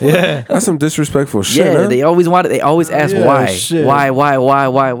go home. Yeah. that's some disrespectful shit. Yeah, huh? they always want. They always ask Yeah, why. shit. Why?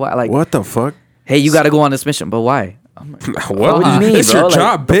 Like, What the fuck? hey, you got to go on this mission, but why? What do you mean, It's bro? your Like,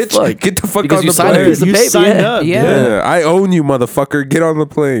 job, the bitch. fuck? Get the fuck Because on you the signed a plane. piece of You paper, signed yeah. up. Yeah. Yeah, I own you, motherfucker. Get on the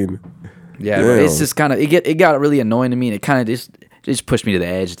plane. Yeah, bro, it's Damn. just kind of it got really annoying to me, and it kind of just pushed me to the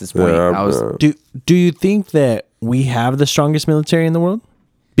edge at this point. Yeah, I was Do you think that we have the strongest military in the world?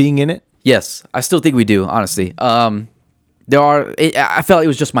 Being in it? yes, I still think we do, honestly. I felt it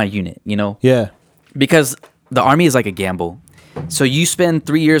was just my unit, Yeah. because the army is like a gamble. So you spend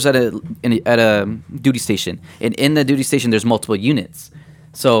 3 years at a duty station, and in the duty station there's multiple units.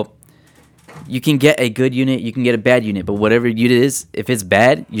 So you can get a good unit, you can get a bad unit, but whatever unit is, if it's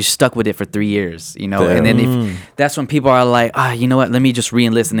bad, you're stuck with it for 3 years, And then that's when people are like, you know what? Let me just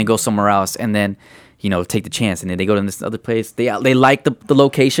re-enlist and then go somewhere else, and then take the chance, and then they go to this other place. They like the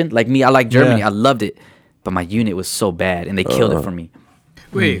location, like me. I like Germany, Yeah. I loved it, but my unit was so bad, and they killed it for me.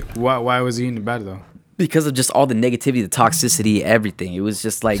 Wait, why was he in the bad though? Because of just all the negativity, the toxicity, everything. It was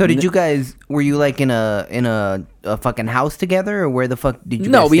just like. So did you guys? Were you like in a fucking house together, or where the fuck did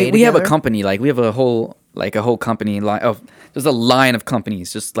you? No, guys we stay have a together? company. Like we have a whole company line of. There's a line of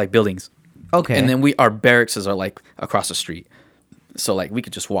companies, just like buildings. Okay. And then our barracks are like across the street, so like we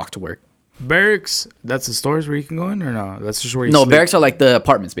could just walk to work. Barracks, that's the stores where you can go in, or no? That's just where you No, sleep? barracks are like the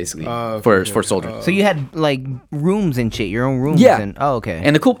apartments basically for soldiers. So you had like rooms and shit, your own rooms. Yeah. And, oh, okay.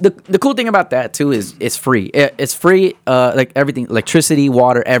 And the cool thing about that too is it's free. It's free. Like everything, electricity,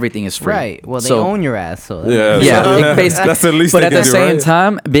 water, everything is free. right. Well, they So- own your ass. So that Yeah, makes- Yeah, So it basically- that's the least But they at can the do, same right?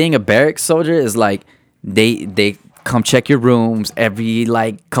 time, being a barracks soldier is like They come check your rooms every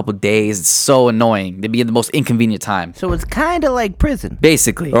like couple days. It's so annoying. They'd be at the most inconvenient time. So it's kind of like prison.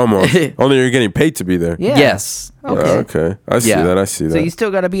 Basically. Almost. Only you're getting paid to be there. Yeah. Yes. Okay. I see Yeah. that. I see that. So you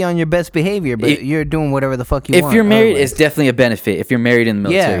still got to be on your best behavior, but If- you're doing whatever the fuck you If want. you're married, otherwise. it's definitely a benefit. If you're married in the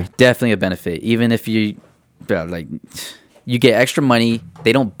military, Yeah. definitely a benefit. Even if you, like, you get extra money.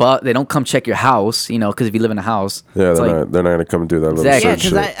 They don't come check your house, because if you live in a house, yeah, it's they're not gonna come do that little Exactly. Yeah, search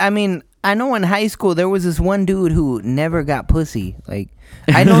because shit. I mean, I know in high school there was this one dude who never got pussy. Like,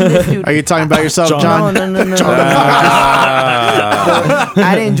 I know this dude. Are you talking about yourself, John? No.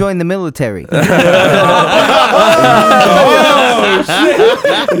 I didn't join the military. Hold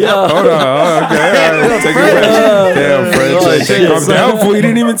on. Okay. All right. Take it back. Damn, French. Hey, calm down, fool. He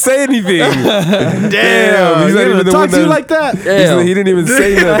didn't even say anything. Damn. He's not even the talk one to you that. like that. He didn't even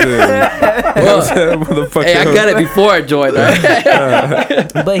say nothing. Motherfucker. hey, I got it before I joined.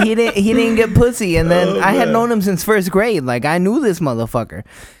 Right? But he didn't get pussy, and then I had known him since first grade. Like, I knew this motherfucker,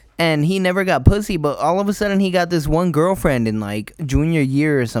 and he never got pussy. But all of a sudden, he got this one girlfriend in like junior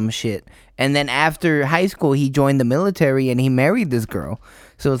year or some shit. And then after high school, he joined the military and he married this girl.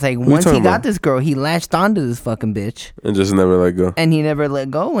 So it's like once he talking got about? this girl, he latched onto this fucking bitch, And just never let go. and he never let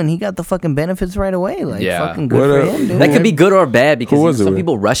go, and he got the fucking benefits right away. Like, Yeah. fucking good What for a- him, dude. That could be good or bad because Who was it some with?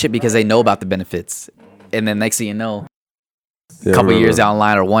 people rush it because they know about the benefits, and then next thing you know, Yeah, a couple I remember. years down the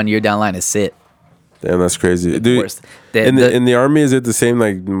line or 1 year down the line is it. Damn, that's crazy. Dude, Worst. The- in the- the army, is it the same?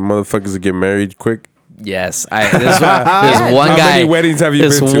 Like motherfuckers that get married quick. Yes, there's one How guy. many weddings have you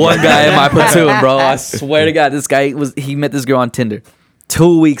There's been to? one guy in my platoon, bro. I swear to God, this guy he met this girl on Tinder.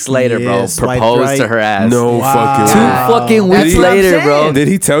 2 weeks later, Yeah, bro, swiped proposed to right. her ass. No fucking. Two way. fucking That's weeks what I'm later, bro. saying. Did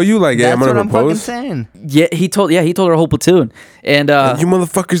he tell you like, hey, That's I'm what gonna I'm fucking propose? saying. Yeah, he told her whole platoon, and You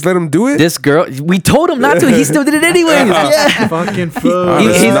motherfuckers let him do it. this girl, we told him not to. He still did it anyways. Yeah. Fucking fool.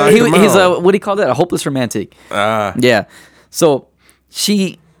 That's knocked him He's a out. what do you call that? A hopeless romantic. Ah, Yeah. So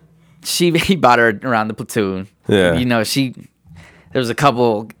he bought her around the platoon. Yeah. There was a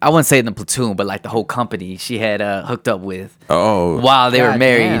couple, I wouldn't say in the platoon, but like the whole company she had hooked up with oh, while they were God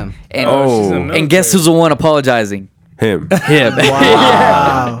married. damn. And, Oh. and guess who's the one apologizing? him. Him.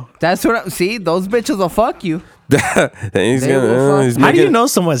 Wow. That's what. See, those bitches will fuck you. He's They will gonna. fuck. He's How do you making- know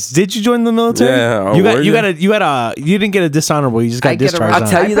so much? Did you join the military? Yeah, you were got you? you didn't get a dishonorable. You just got discharged. I'll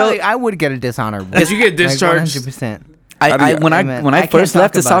tell you though- I would get a dishonorable. If you get discharged- 100%. When I can't first talk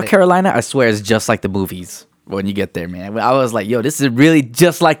left to about South it. Carolina, I swear it's just like the movies. When you get there, man, I was like, "Yo, this is really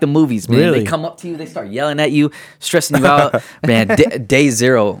just like the movies, man." Really? They come up to you, they start yelling at you, stressing you out, man. Day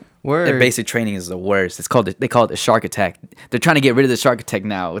zero, Word. in basic training is the worst. They call it the shark attack. They're trying to get rid of the shark attack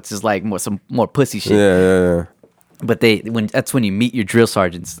now, which is like some more pussy shit. Yeah. But that's when you meet your drill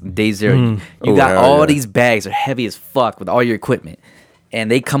sergeants. Day zero, you Oh, got hell all yeah. these bags are heavy as fuck with all your equipment, and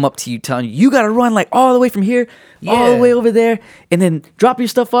they come up to you telling you got to run like all the way from here, all the Yeah. way over there, and then drop your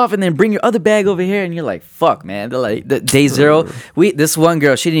stuff off, and then bring your other bag over here, and you're like, fuck, man. They're like, day zero. This one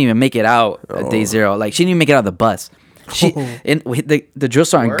girl, she didn't even make it out at day zero. Like she didn't even make it out of the bus. The drill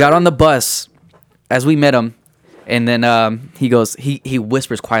sergeant got on the bus as we met him, and then he goes, he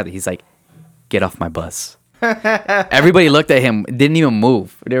whispers quietly, he's like, get off my bus. Everybody looked at him, didn't even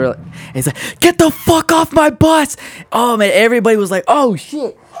move. They were like, he's like, get the fuck off my bus. Oh man, everybody was like, oh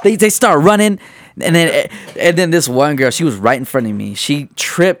shit. They start running, and then this one girl, she was right in front of me. She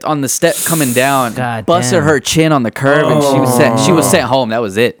tripped on the step coming down, God busted damn. her chin on the curb, and she was sent home. That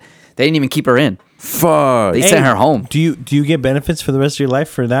was it. They didn't even keep her in. Fuck. They sent her home. Do you get benefits for the rest of your life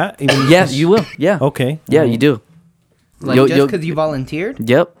for that? Even Yeah, you will. Yeah. Okay. Yeah, you do. Like You'll- just you'll- because you volunteered.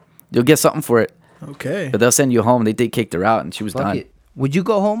 Yep. You'll get something for it, Okay. but they'll send you home. They did kick her out, and she was Fuck done. it. Would you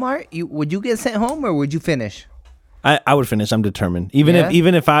go home, Art? Would you get sent home or would you finish? I would finish. I'm determined. Even Yeah?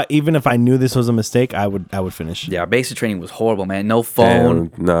 if I knew this was a mistake, I would finish. Yeah, our basic training was horrible, man. No phone.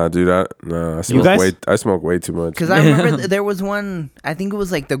 Damn, nah, dude. I smoke guys? I smoke way too much. Because I remember there was one, I think it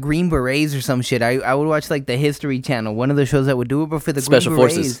was like the Green Berets or some shit. I would watch like the History Channel, one of the shows that would do it, but for the Special Green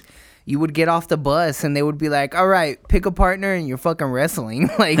Forces. Berets, you would get off the bus and they would be like, all right, pick a partner and you're fucking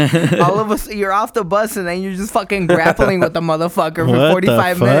wrestling. Like, all of us, you're off the bus and then you're just fucking grappling with the motherfucker What for the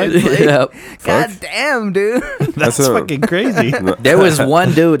 45 fuck? minutes. Like, Yep. God damn, dude. That's a- fucking crazy. There was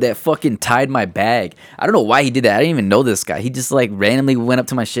one dude that fucking tied my bag. I don't know why he did that. I didn't even know this guy. He just like randomly went up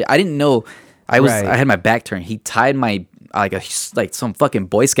to my shit. I didn't know. Right. I had my back turned. He tied my like some fucking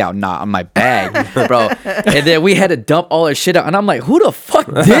Boy Scout knot on my bag, bro. And then we had to dump all our shit out. And I'm like, who the fuck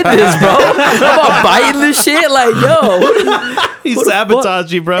did this, bro? I'm all biting this shit. Like, yo. He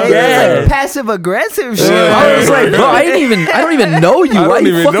sabotaged you, bro. Hey, Yeah. it's like passive aggressive shit. I was like, bro, I don't even know you. I Why don't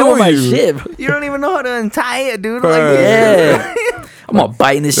you even fucking know with my you. shit? You don't even know how to untie it, dude. Like, Yeah. I'm all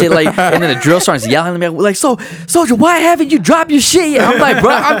biting this shit like, and then the drill sergeant's yelling at me like, soldier, why haven't you dropped your shit yet? I'm like,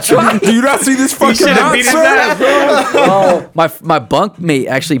 bro, I'm trying. Do you not see this fucking nonsense? My bunk mate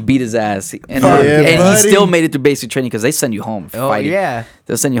actually beat his ass, and buddy. he still made it through basic training because they send you home for fighting. yeah.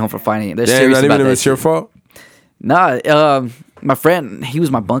 They'll send you home for fighting. They're Damn, serious not about even that if it's your shit. fault. Nah, my friend, he was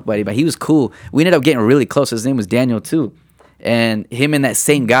my bunk buddy, but he was cool. We ended up getting really close. His name was Daniel too, and him and that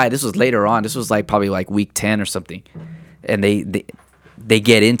same guy. This was later on. This was like probably like week 10 or something, and they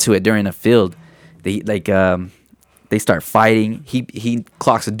get into it during the field. They start fighting. He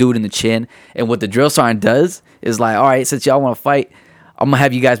clocks a dude in the chin, and what the drill sergeant does is like, all right, since y'all want to fight, I'm gonna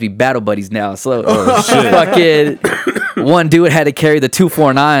have you guys be battle buddies now. So fucking one dude had to carry the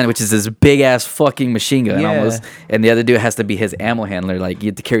 249, which is this big ass fucking machine gun almost, and the other dude has to be his ammo handler. Like, you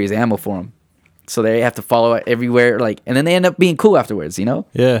have to carry his ammo for him. So they have to follow it everywhere. Like, and then they end up being cool afterwards. You know?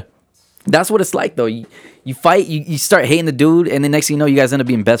 Yeah. That's what it's like though. You fight, you start hating the dude, and then next thing you know, you guys end up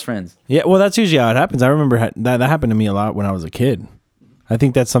being best friends. Yeah, well, that's usually how it happens. I remember that happened to me a lot when I was a kid. I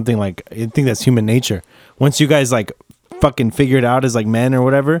think that's something like, I think that's human nature. Once you guys like fucking figure it out as like men or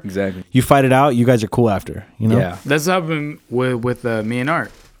whatever, Exactly. you fight it out, you guys are cool after, you know? Yeah. That's happened with me and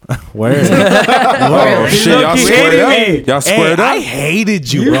Art. Word. Oh shit, y'all squared up. Y'all squared I up.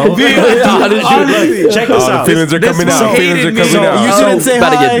 hated you, bro. Honestly. Check this Oh, the out. feelings are coming out. Feelings are coming out. You didn't say About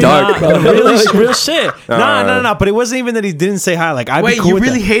to hi. get dark. Real shit. No. But it wasn't even that he didn't say hi. Like, I'd Wait, be cool you with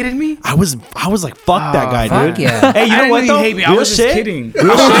really that. hated me? I was like, fuck that guy, fuck dude. yeah. Hey, you I know didn't what know though? you hate me. I Real was just shit. kidding.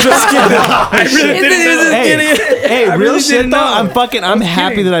 Real shit. I really didn't know. Hey, real really shit didn't though. know. I'm was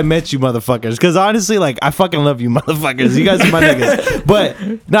happy kidding. that I met you, motherfuckers. Because honestly, like, I fucking love you, motherfuckers. You guys are my niggas.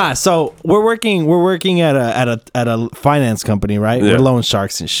 But nah, so we're working at a finance company, right? Yeah. We're loan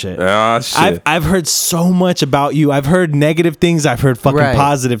sharks and shit. Ah shit. I've heard so much about you. I've heard negative things. I've heard fucking Right.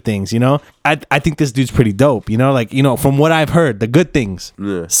 positive things. You know, I think this dude's pretty dope. You know, like, you know, from what I've heard, the good things.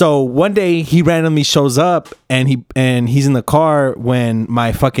 Yeah. So one day he randomly shows up and he's in the car when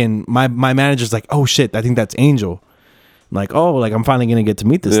my manager's like, oh shit, I think that's Angel. I'm like, oh, like, I'm finally gonna get to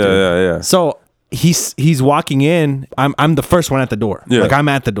meet this dude. Yeah. So he's walking in. I'm the first one at the door. Yeah. Like, I'm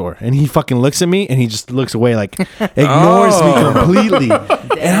at the door, and he fucking looks at me, and he just looks away, like ignores me completely.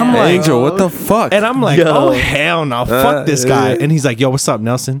 And I'm like, Angel, what the fuck? and I'm like, oh hell no, fuck this guy. yeah. And he's like, yo, what's up,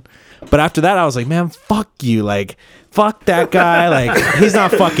 Nelson? But after that, I was like, man, fuck you, like, fuck that guy, like, he's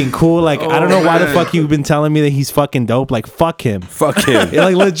not fucking cool. Like, I don't know why the fuck you've been telling me that he's fucking dope. Like, fuck him. Fuck him. Yeah,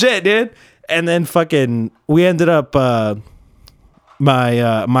 like, legit, dude. And then fucking, we ended up.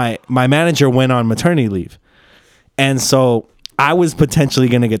 My manager went on maternity leave, and so I was potentially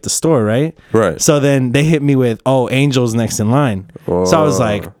gonna get the store, right? Right. So then they hit me with, "Oh, Angel's next in line." So I was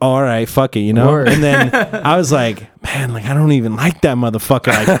like, oh, "All right, fuck it," you know. Word. And then I was like, "Man, like, I don't even like that motherfucker.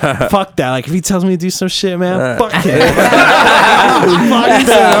 Like, fuck that. Like, if he tells me to do some shit, man, fuck him."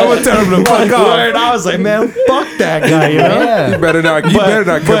 I would tell him to fuck off. Word. I was like, "Man, fuck that guy," you know. You better not come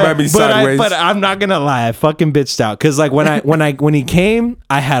at me sideways. But I'm not gonna lie, I fucking bitched out because like when he came,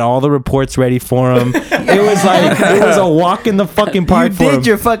 I had all the reports ready for him. It was a walk in the fucking park You for him. did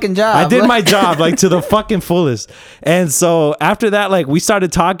your fucking job. I did my job like to the fucking fullest. And so after that, like, we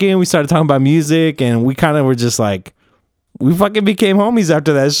started talking about music, and we kind of were just like, we fucking became homies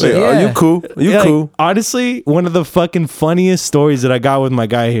after that shit. Like, are you cool? You Yeah, like, cool? honestly, one of the fucking funniest stories that I got with my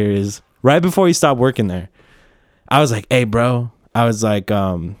guy here is right before he stopped working there. I was like, hey, bro. I was like,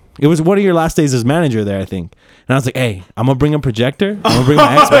 it was one of your last days as manager there, I think. And I was like, hey, I'm gonna bring a projector. I'm gonna bring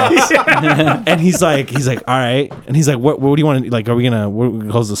my Xbox. And he's like, all right. And he's like, what do you want to, like, are we gonna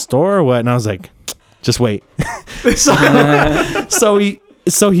close the store or what? And I was like, just wait. so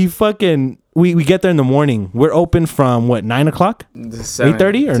he fucking, we get there in the morning. We're open from what, 9 o'clock?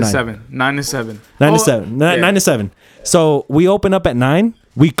 8:30 or 9? 7. 9 to 7. 9 to 7. 9 to 7. So we open up at 9.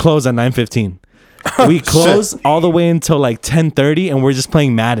 We close at 9:15. We close all the way until like 10:30, and we're just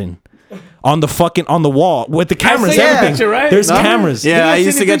playing Madden on the wall with the cameras. seen that Everything. picture, right? There's No? cameras. Yeah, I you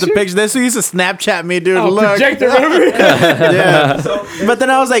used see to the get the picture? picture. This used to Snapchat me, dude. Oh, Look. projector, remember? Yeah. But then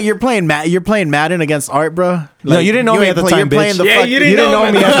I was like, you're playing Madden against Art, bro. No, you didn't know me ain't at the time, You're playing bitch. the Yeah, fuck- you You didn't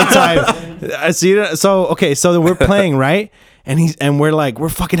know me at the time. I see. So okay, so then we're playing, right? And we're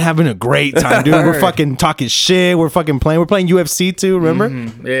fucking having a great time, dude. We're fucking talking shit. We're fucking playing. We're playing UFC too. Remember?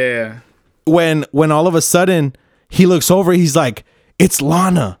 Yeah. When all of a sudden he looks over, he's like, "It's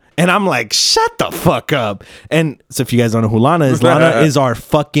Lana." And I'm like, shut the fuck up. And so if you guys don't know who Lana is our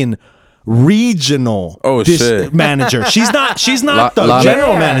fucking regional shit. manager. She's not the Lana-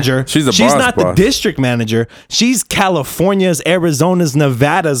 general manager. She's the She's boss not the boss. district manager. She's California's, Arizona's,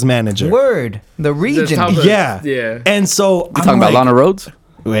 Nevada's manager. Word. The region. top of- Yeah. Yeah. And so I'm Talking about like, Lana Rhodes?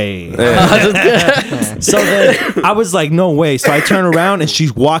 Wait. So then I was like, no way. So I turn around and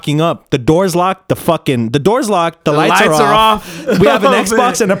she's walking up. The door's locked. The door's locked. The lights are off. We have an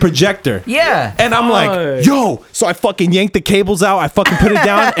Xbox and a projector. Yeah. And I'm like, yo. So I fucking yank the cables out. I fucking put it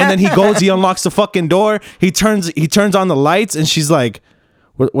down. And then he goes, he unlocks the fucking door. He turns on the lights and she's like,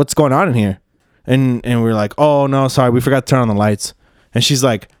 what's going on in here? And we're like, oh no, sorry, we forgot to turn on the lights. And she's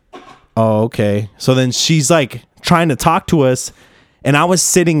like, oh, okay. So then she's like trying to talk to us. And I was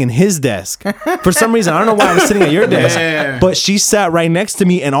sitting in his desk. For some reason, I don't know why I was sitting at your desk. But she sat right next to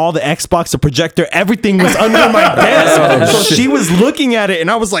me and all the Xbox, the projector, everything was under my desk. So she was looking at it and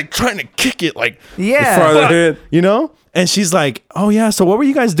I was like trying to kick it like Farther in. you know? And she's like, oh yeah, so what were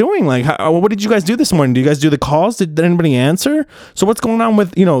you guys doing? Like, what did you guys do this morning? Did you guys do the calls? Did anybody answer? So what's going on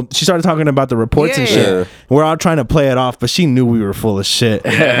with, she started talking about the reports and shit. Yeah. We're all trying to play it off, but she knew we were full of shit.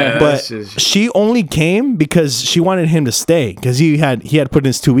 But she only came because she wanted him to stay because he had put in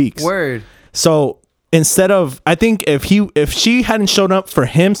his 2 weeks. Word. So instead of, I think if she hadn't shown up for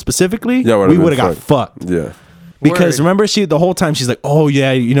him specifically, Yeah, we would have got fucked. Yeah. Because Word. remember, the whole time she's like, oh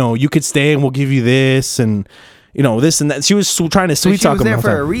yeah, you could stay and we'll give you this and this and that. She was trying to sweet She talk was him there the for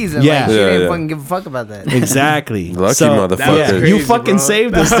whole a time. reason. Yeah. Like, she Yeah, didn't yeah. fucking give a fuck about that. Exactly. Lucky motherfucker. That was You crazy, fucking bro.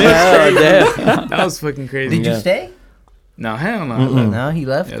 saved us. dude. That was fucking crazy. Did you stay? No, hell no. I left. No, he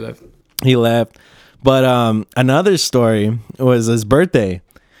left. Yeah, I left. He left. But another story was his birthday.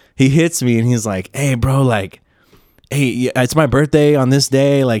 He hits me and he's like, hey bro, like, hey, it's my birthday on this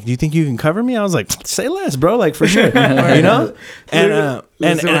day. Like, do you think you can cover me? I was like, say less, bro. Like, for sure. And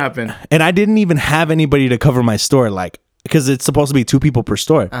Listen what happened. And I didn't even have anybody to cover my store, like, because it's supposed to be 2 people per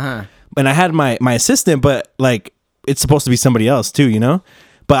store. Uh-huh. And I had my assistant, but like, it's supposed to be somebody else too,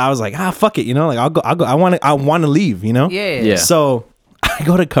 But I was like, fuck it, like I'll go. I want to leave, Yeah. So I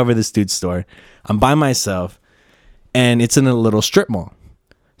go to cover this dude's store. I'm by myself, and it's in a little strip mall.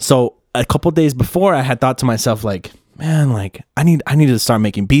 So a couple days before, I had thought to myself, like, man, like I need to start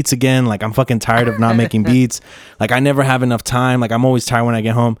making beats again. Like I'm fucking tired of not making beats. Like I never have enough time. Like I'm always tired when I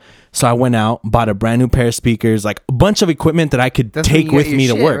get home. So I went out, bought a brand new pair of speakers, like a bunch of equipment that I could That's when take you got with your me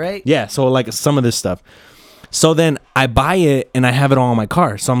to shit, work. right? Yeah. So like some of this stuff. So then I buy it and I have it all in my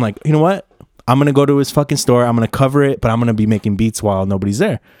car. So I'm like, you know what? I'm gonna go to his fucking store. I'm gonna cover it, but I'm gonna be making beats while nobody's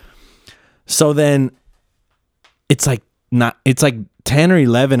there. So then it's like 10 or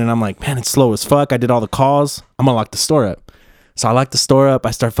 11 and I'm like, man, it's slow as fuck. I did all the calls. I'm gonna lock the store up. So I lock the store up.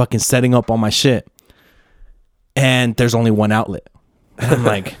 I start fucking setting up all my shit. And there's only one outlet. And I'm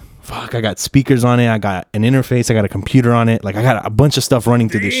like, fuck, I got speakers on it. I got an interface. I got a computer on it. Like I got a bunch of stuff running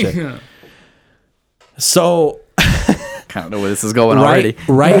through this shit. So I don't know where this is going already.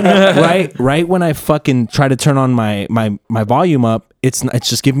 right when I fucking try to turn on my volume up, it's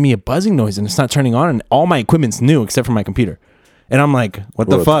just giving me a buzzing noise and it's not turning on, and all my equipment's new except for my computer. And I'm like, what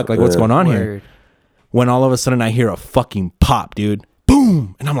the fuck? Like, what's going on here? Word. When all of a sudden I hear a fucking pop, dude.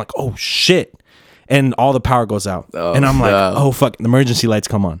 Boom! And I'm like, oh shit. And all the power goes out. And I'm like, oh fuck, the emergency lights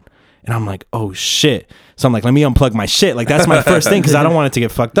come on. And I'm like, oh shit. So I'm like, let me unplug my shit. Like that's my first thing because I don't want it to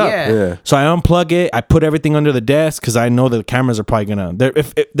get fucked up. Yeah. So I unplug it. I put everything under the desk because I know the cameras are probably gonna.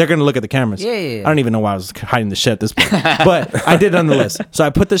 If they're gonna look at the cameras. Yeah. I don't even know why I was hiding the shit at this point, but I did nonetheless. So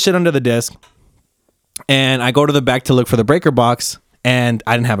I put the shit under the desk, and I go to the back to look for the breaker box, and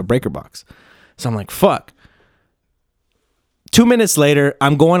I didn't have a breaker box. So I'm like, fuck. 2 minutes later,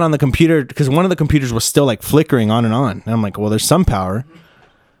 I'm going on the computer because one of the computers was still like flickering on. And I'm like, well, there's some power.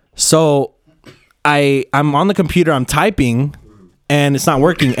 So I'm on the computer, I'm typing, and it's not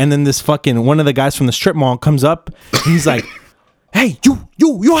working. And then this fucking one of the guys from the strip mall comes up. He's like, "Hey, you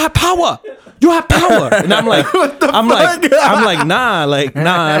have power. You have power." And I'm like, I'm like, nah,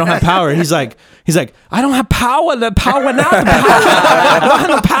 I don't have power. He's like, I don't have power. The power now. The power. I don't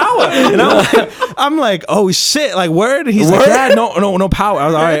have the power. And I'm like, oh shit, like word. And he's like, yeah, no power. I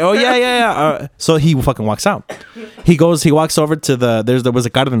was all right. Oh yeah. So he fucking walks out. He walks over to there was a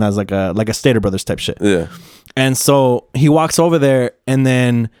Cardenas, like a Stater Brothers type shit. Yeah. And so he walks over there, and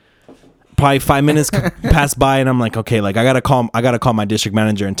then probably 5 minutes pass by, and I'm like, okay, like I gotta call my district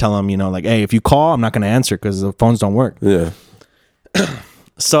manager and tell him, like, hey, if you call, I'm not gonna answer because the phones don't work. Yeah.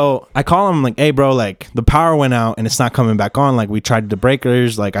 So I call him like, hey bro, like the power went out and it's not coming back on. Like we tried the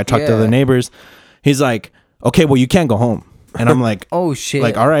breakers, like I talked to the neighbors. He's like, okay, well you can't go home. And I'm like, Oh shit.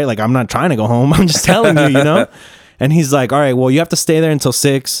 like, all right, like I'm not trying to go home. I'm just telling you, And he's like, all right, well you have to stay there until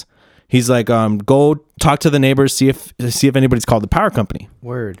 6. He's like, go talk to the neighbors, see if anybody's called the power company.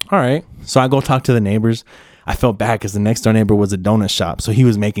 Word. All right. So I go talk to the neighbors. I felt bad because the next door neighbor was a donut shop. So he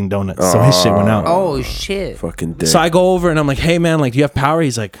was making donuts. So his shit went out. Oh shit. Fucking dick. So I go over and I'm like, hey man, like, do you have power?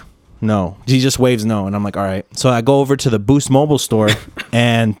 He's like, no. He just waves no, and I'm like, all right. So I go over to the Boost Mobile store,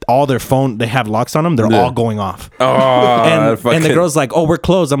 and all their phone, they have locks on them. They're all going off. Oh, and fucking, the girl's like, oh, we're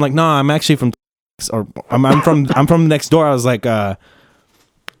closed. I'm like, no, I'm actually from, or I'm from next door. I was like,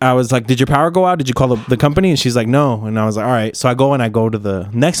 did your power go out? Did you call the company? And she's like, no. And I was like, all right. So I go to the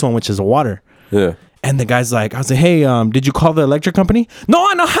next one, which is a water. yeah. And the guy's like, I was like, hey, did you call the electric company? No,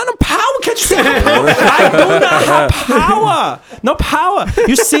 I don't have no power. Can't you see I have power? I do not have power. No power.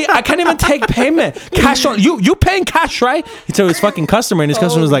 You see, I can't even take payment. Cash on you paying cash, right? He told his fucking customer, and his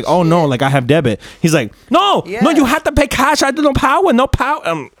customer was like, oh no, like I have debit. He's like, no, you have to pay cash. I do no power, no power.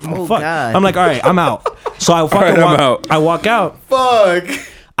 Fuck. God. I'm like, all right, I'm out. So I fucking I'm out. I walk out. Fuck.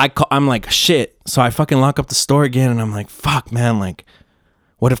 I'm like, shit. So I fucking lock up the store again, and I'm like, fuck, man, like,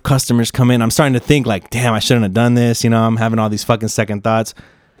 what if customers come in? I'm starting to think like, damn, I shouldn't have done this. You know, I'm having all these fucking second thoughts.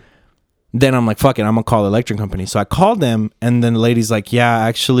 Then I'm like, fuck it, I'm gonna call the electric company. So I called them, and then the lady's like, yeah,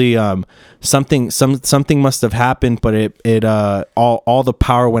 actually, something must have happened, but it all the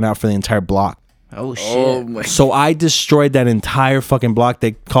power went out for the entire block. Oh shit. Oh my. So I destroyed that entire fucking block.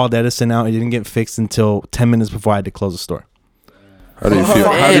 They called Edison out. It didn't get fixed until 10 minutes before I had to close the store. How do you feel?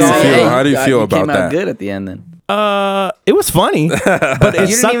 How do you feel about came out that? good at the end then. It was funny, but it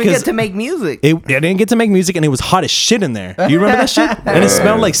You sucked didn't even 'cause get to make music. I didn't get to make music, and it was hot as shit in there. Do you remember that shit? And it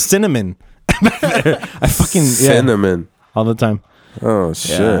smelled like cinnamon. I fucking Cinnamon. all the time. Oh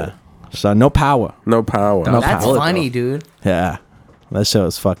shit. Yeah. So no power. No power. No That's power. funny, dude. Yeah, that shit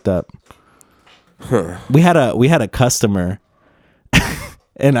was fucked up. We had a customer,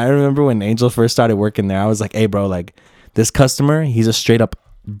 and I remember when Angel first started working there. I was like, "Hey, bro, like this customer, he's a straight up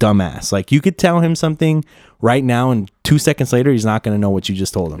dumbass. Like you could tell him something right now, and 2 seconds later, he's not gonna know what you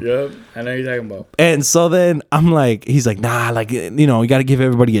just told him." Yep, I know what you're talking about. And so then I'm like, he's like, nah, like, you know, you got to give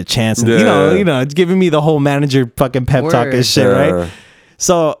everybody a chance. And, Yeah. you know, it's giving me the whole manager fucking pep talk Word. and shit, Yeah. right?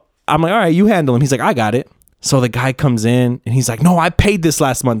 So I'm like, all right, you handle him. He's like, I got it. So the guy comes in and he's like, no, I paid this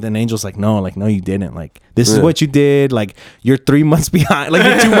last month. And Angel's like, no, you didn't. Like, this is what you did. Like, you're 3 months behind. Like,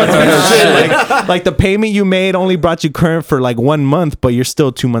 you're 2 months behind. Like, the payment you made only brought you current for like 1 month, but you're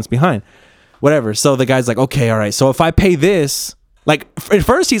still 2 months behind. Whatever. So the guy's like, okay, all right. So if I pay this, like, at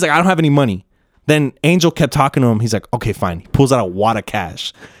first he's like, I don't have any money. Then Angel kept talking to him. He's like, okay, fine. He pulls out a wad of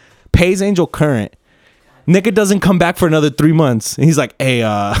cash, pays Angel current. Nigga doesn't come back for another 3 months. And he's like, hey,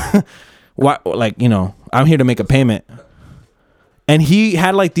 what? Like, you know, I'm here to make a payment. And he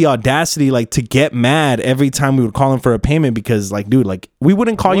had like the audacity, like, to get mad every time we would call him for a payment because, like, dude, like, we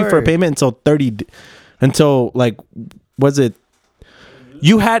wouldn't call you for a Word. payment until like, was it?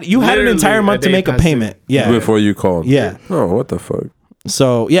 You had an Literally entire a month to day make a past payment. Yeah. Before you called. Yeah. Oh, what the fuck?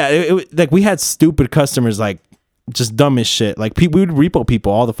 So yeah, like we had stupid customers, like just dumb as shit. Like we would repo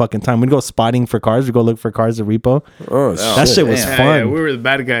people all the fucking time. We'd go spotting for cars. We'd go look for cars to repo. Oh, That shit was Yeah, fun. we were the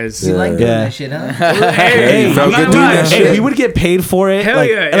bad guys. You like doing Yeah. that shit, huh? Hey, you felt I'm good not doing lying. that Hey, shit. we would get paid for it. Hell like,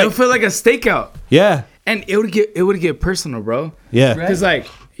 yeah, like- it'll feel like a stakeout, yeah, and it would get personal, bro. yeah, Because like,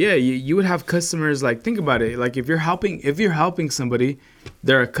 yeah, you would have customers. Like, think about it. Like, if you're helping somebody,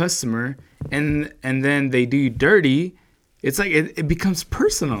 they're a customer, and then they do you dirty. It's like it becomes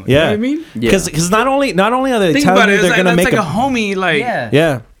personal. You know yeah. what I mean? Because not only are they Think telling about you it. It's they're like, gonna that's make like a homie, like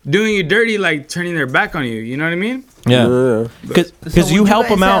Yeah. doing you dirty, like turning their back on you. You know what I mean? yeah. Because So you would help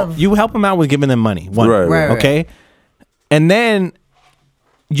you them guys out. have- You help them out with giving them money. One, Right, right. okay, and then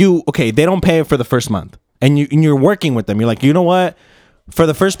they don't pay it for the first month, and you're working with them. You're like, you know what? For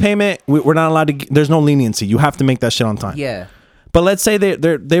the first payment, we're not allowed to. There's no leniency. You have to make that shit on time. Yeah. But let's say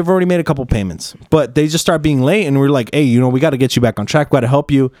they've already made a couple payments, but they just start being late, and we're like, hey, you know, we got to get you back on track. We got to help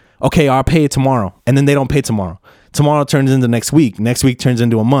you. Okay, I'll pay it tomorrow, and then they don't pay tomorrow. Tomorrow turns into next week. Next week turns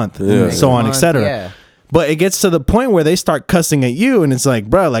into a month, Yeah. and so on, Month, etc. yeah. But it gets to the point where they start cussing at you, and it's like,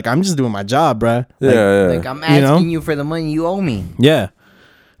 bro, like I'm just doing my job, bro. Like, Yeah. Like, I'm You know? asking you for the money you owe me. yeah,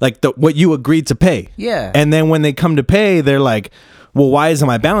 like what you agreed to pay. Yeah. And then when they come to pay, they're like, well, why doesn't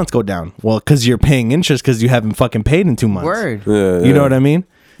my balance go down? Well, because you're paying interest because you haven't fucking paid in 2 months. Word. Yeah. You know what I mean?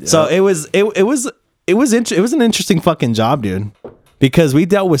 So it was an interesting fucking job, dude. Because we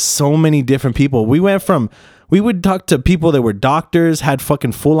dealt with so many different people. We would talk to people that were doctors, had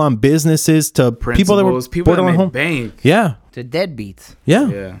fucking full on businesses, to people that were Principals, people that borderline made home. bank. Yeah, To deadbeats. yeah,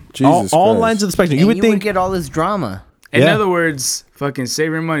 Yeah. Jesus all Christ. lines of the spectrum. And You would think, get all this drama. In Yeah. other words, fucking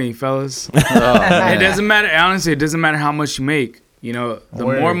save your money, fellas. It doesn't matter. Honestly, it doesn't matter how much you make. You know, the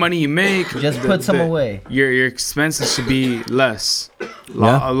more money you make, Just put some away. Your expenses should be less,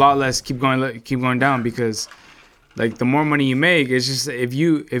 Yeah. a lot less. Keep going down, because like the more money you make, it's just if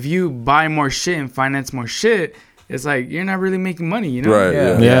you buy more shit and finance more shit, it's like you're not really making money. You know, Right.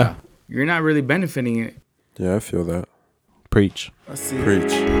 Yeah. yeah. you're not really benefiting it. Yeah, I feel that. Preach.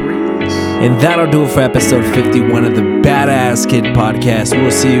 Preach. And that'll do it for episode 51 of the Badass Kid Podcast.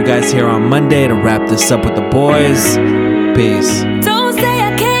 We'll see you guys here on Monday to wrap this up with the boys. Peace.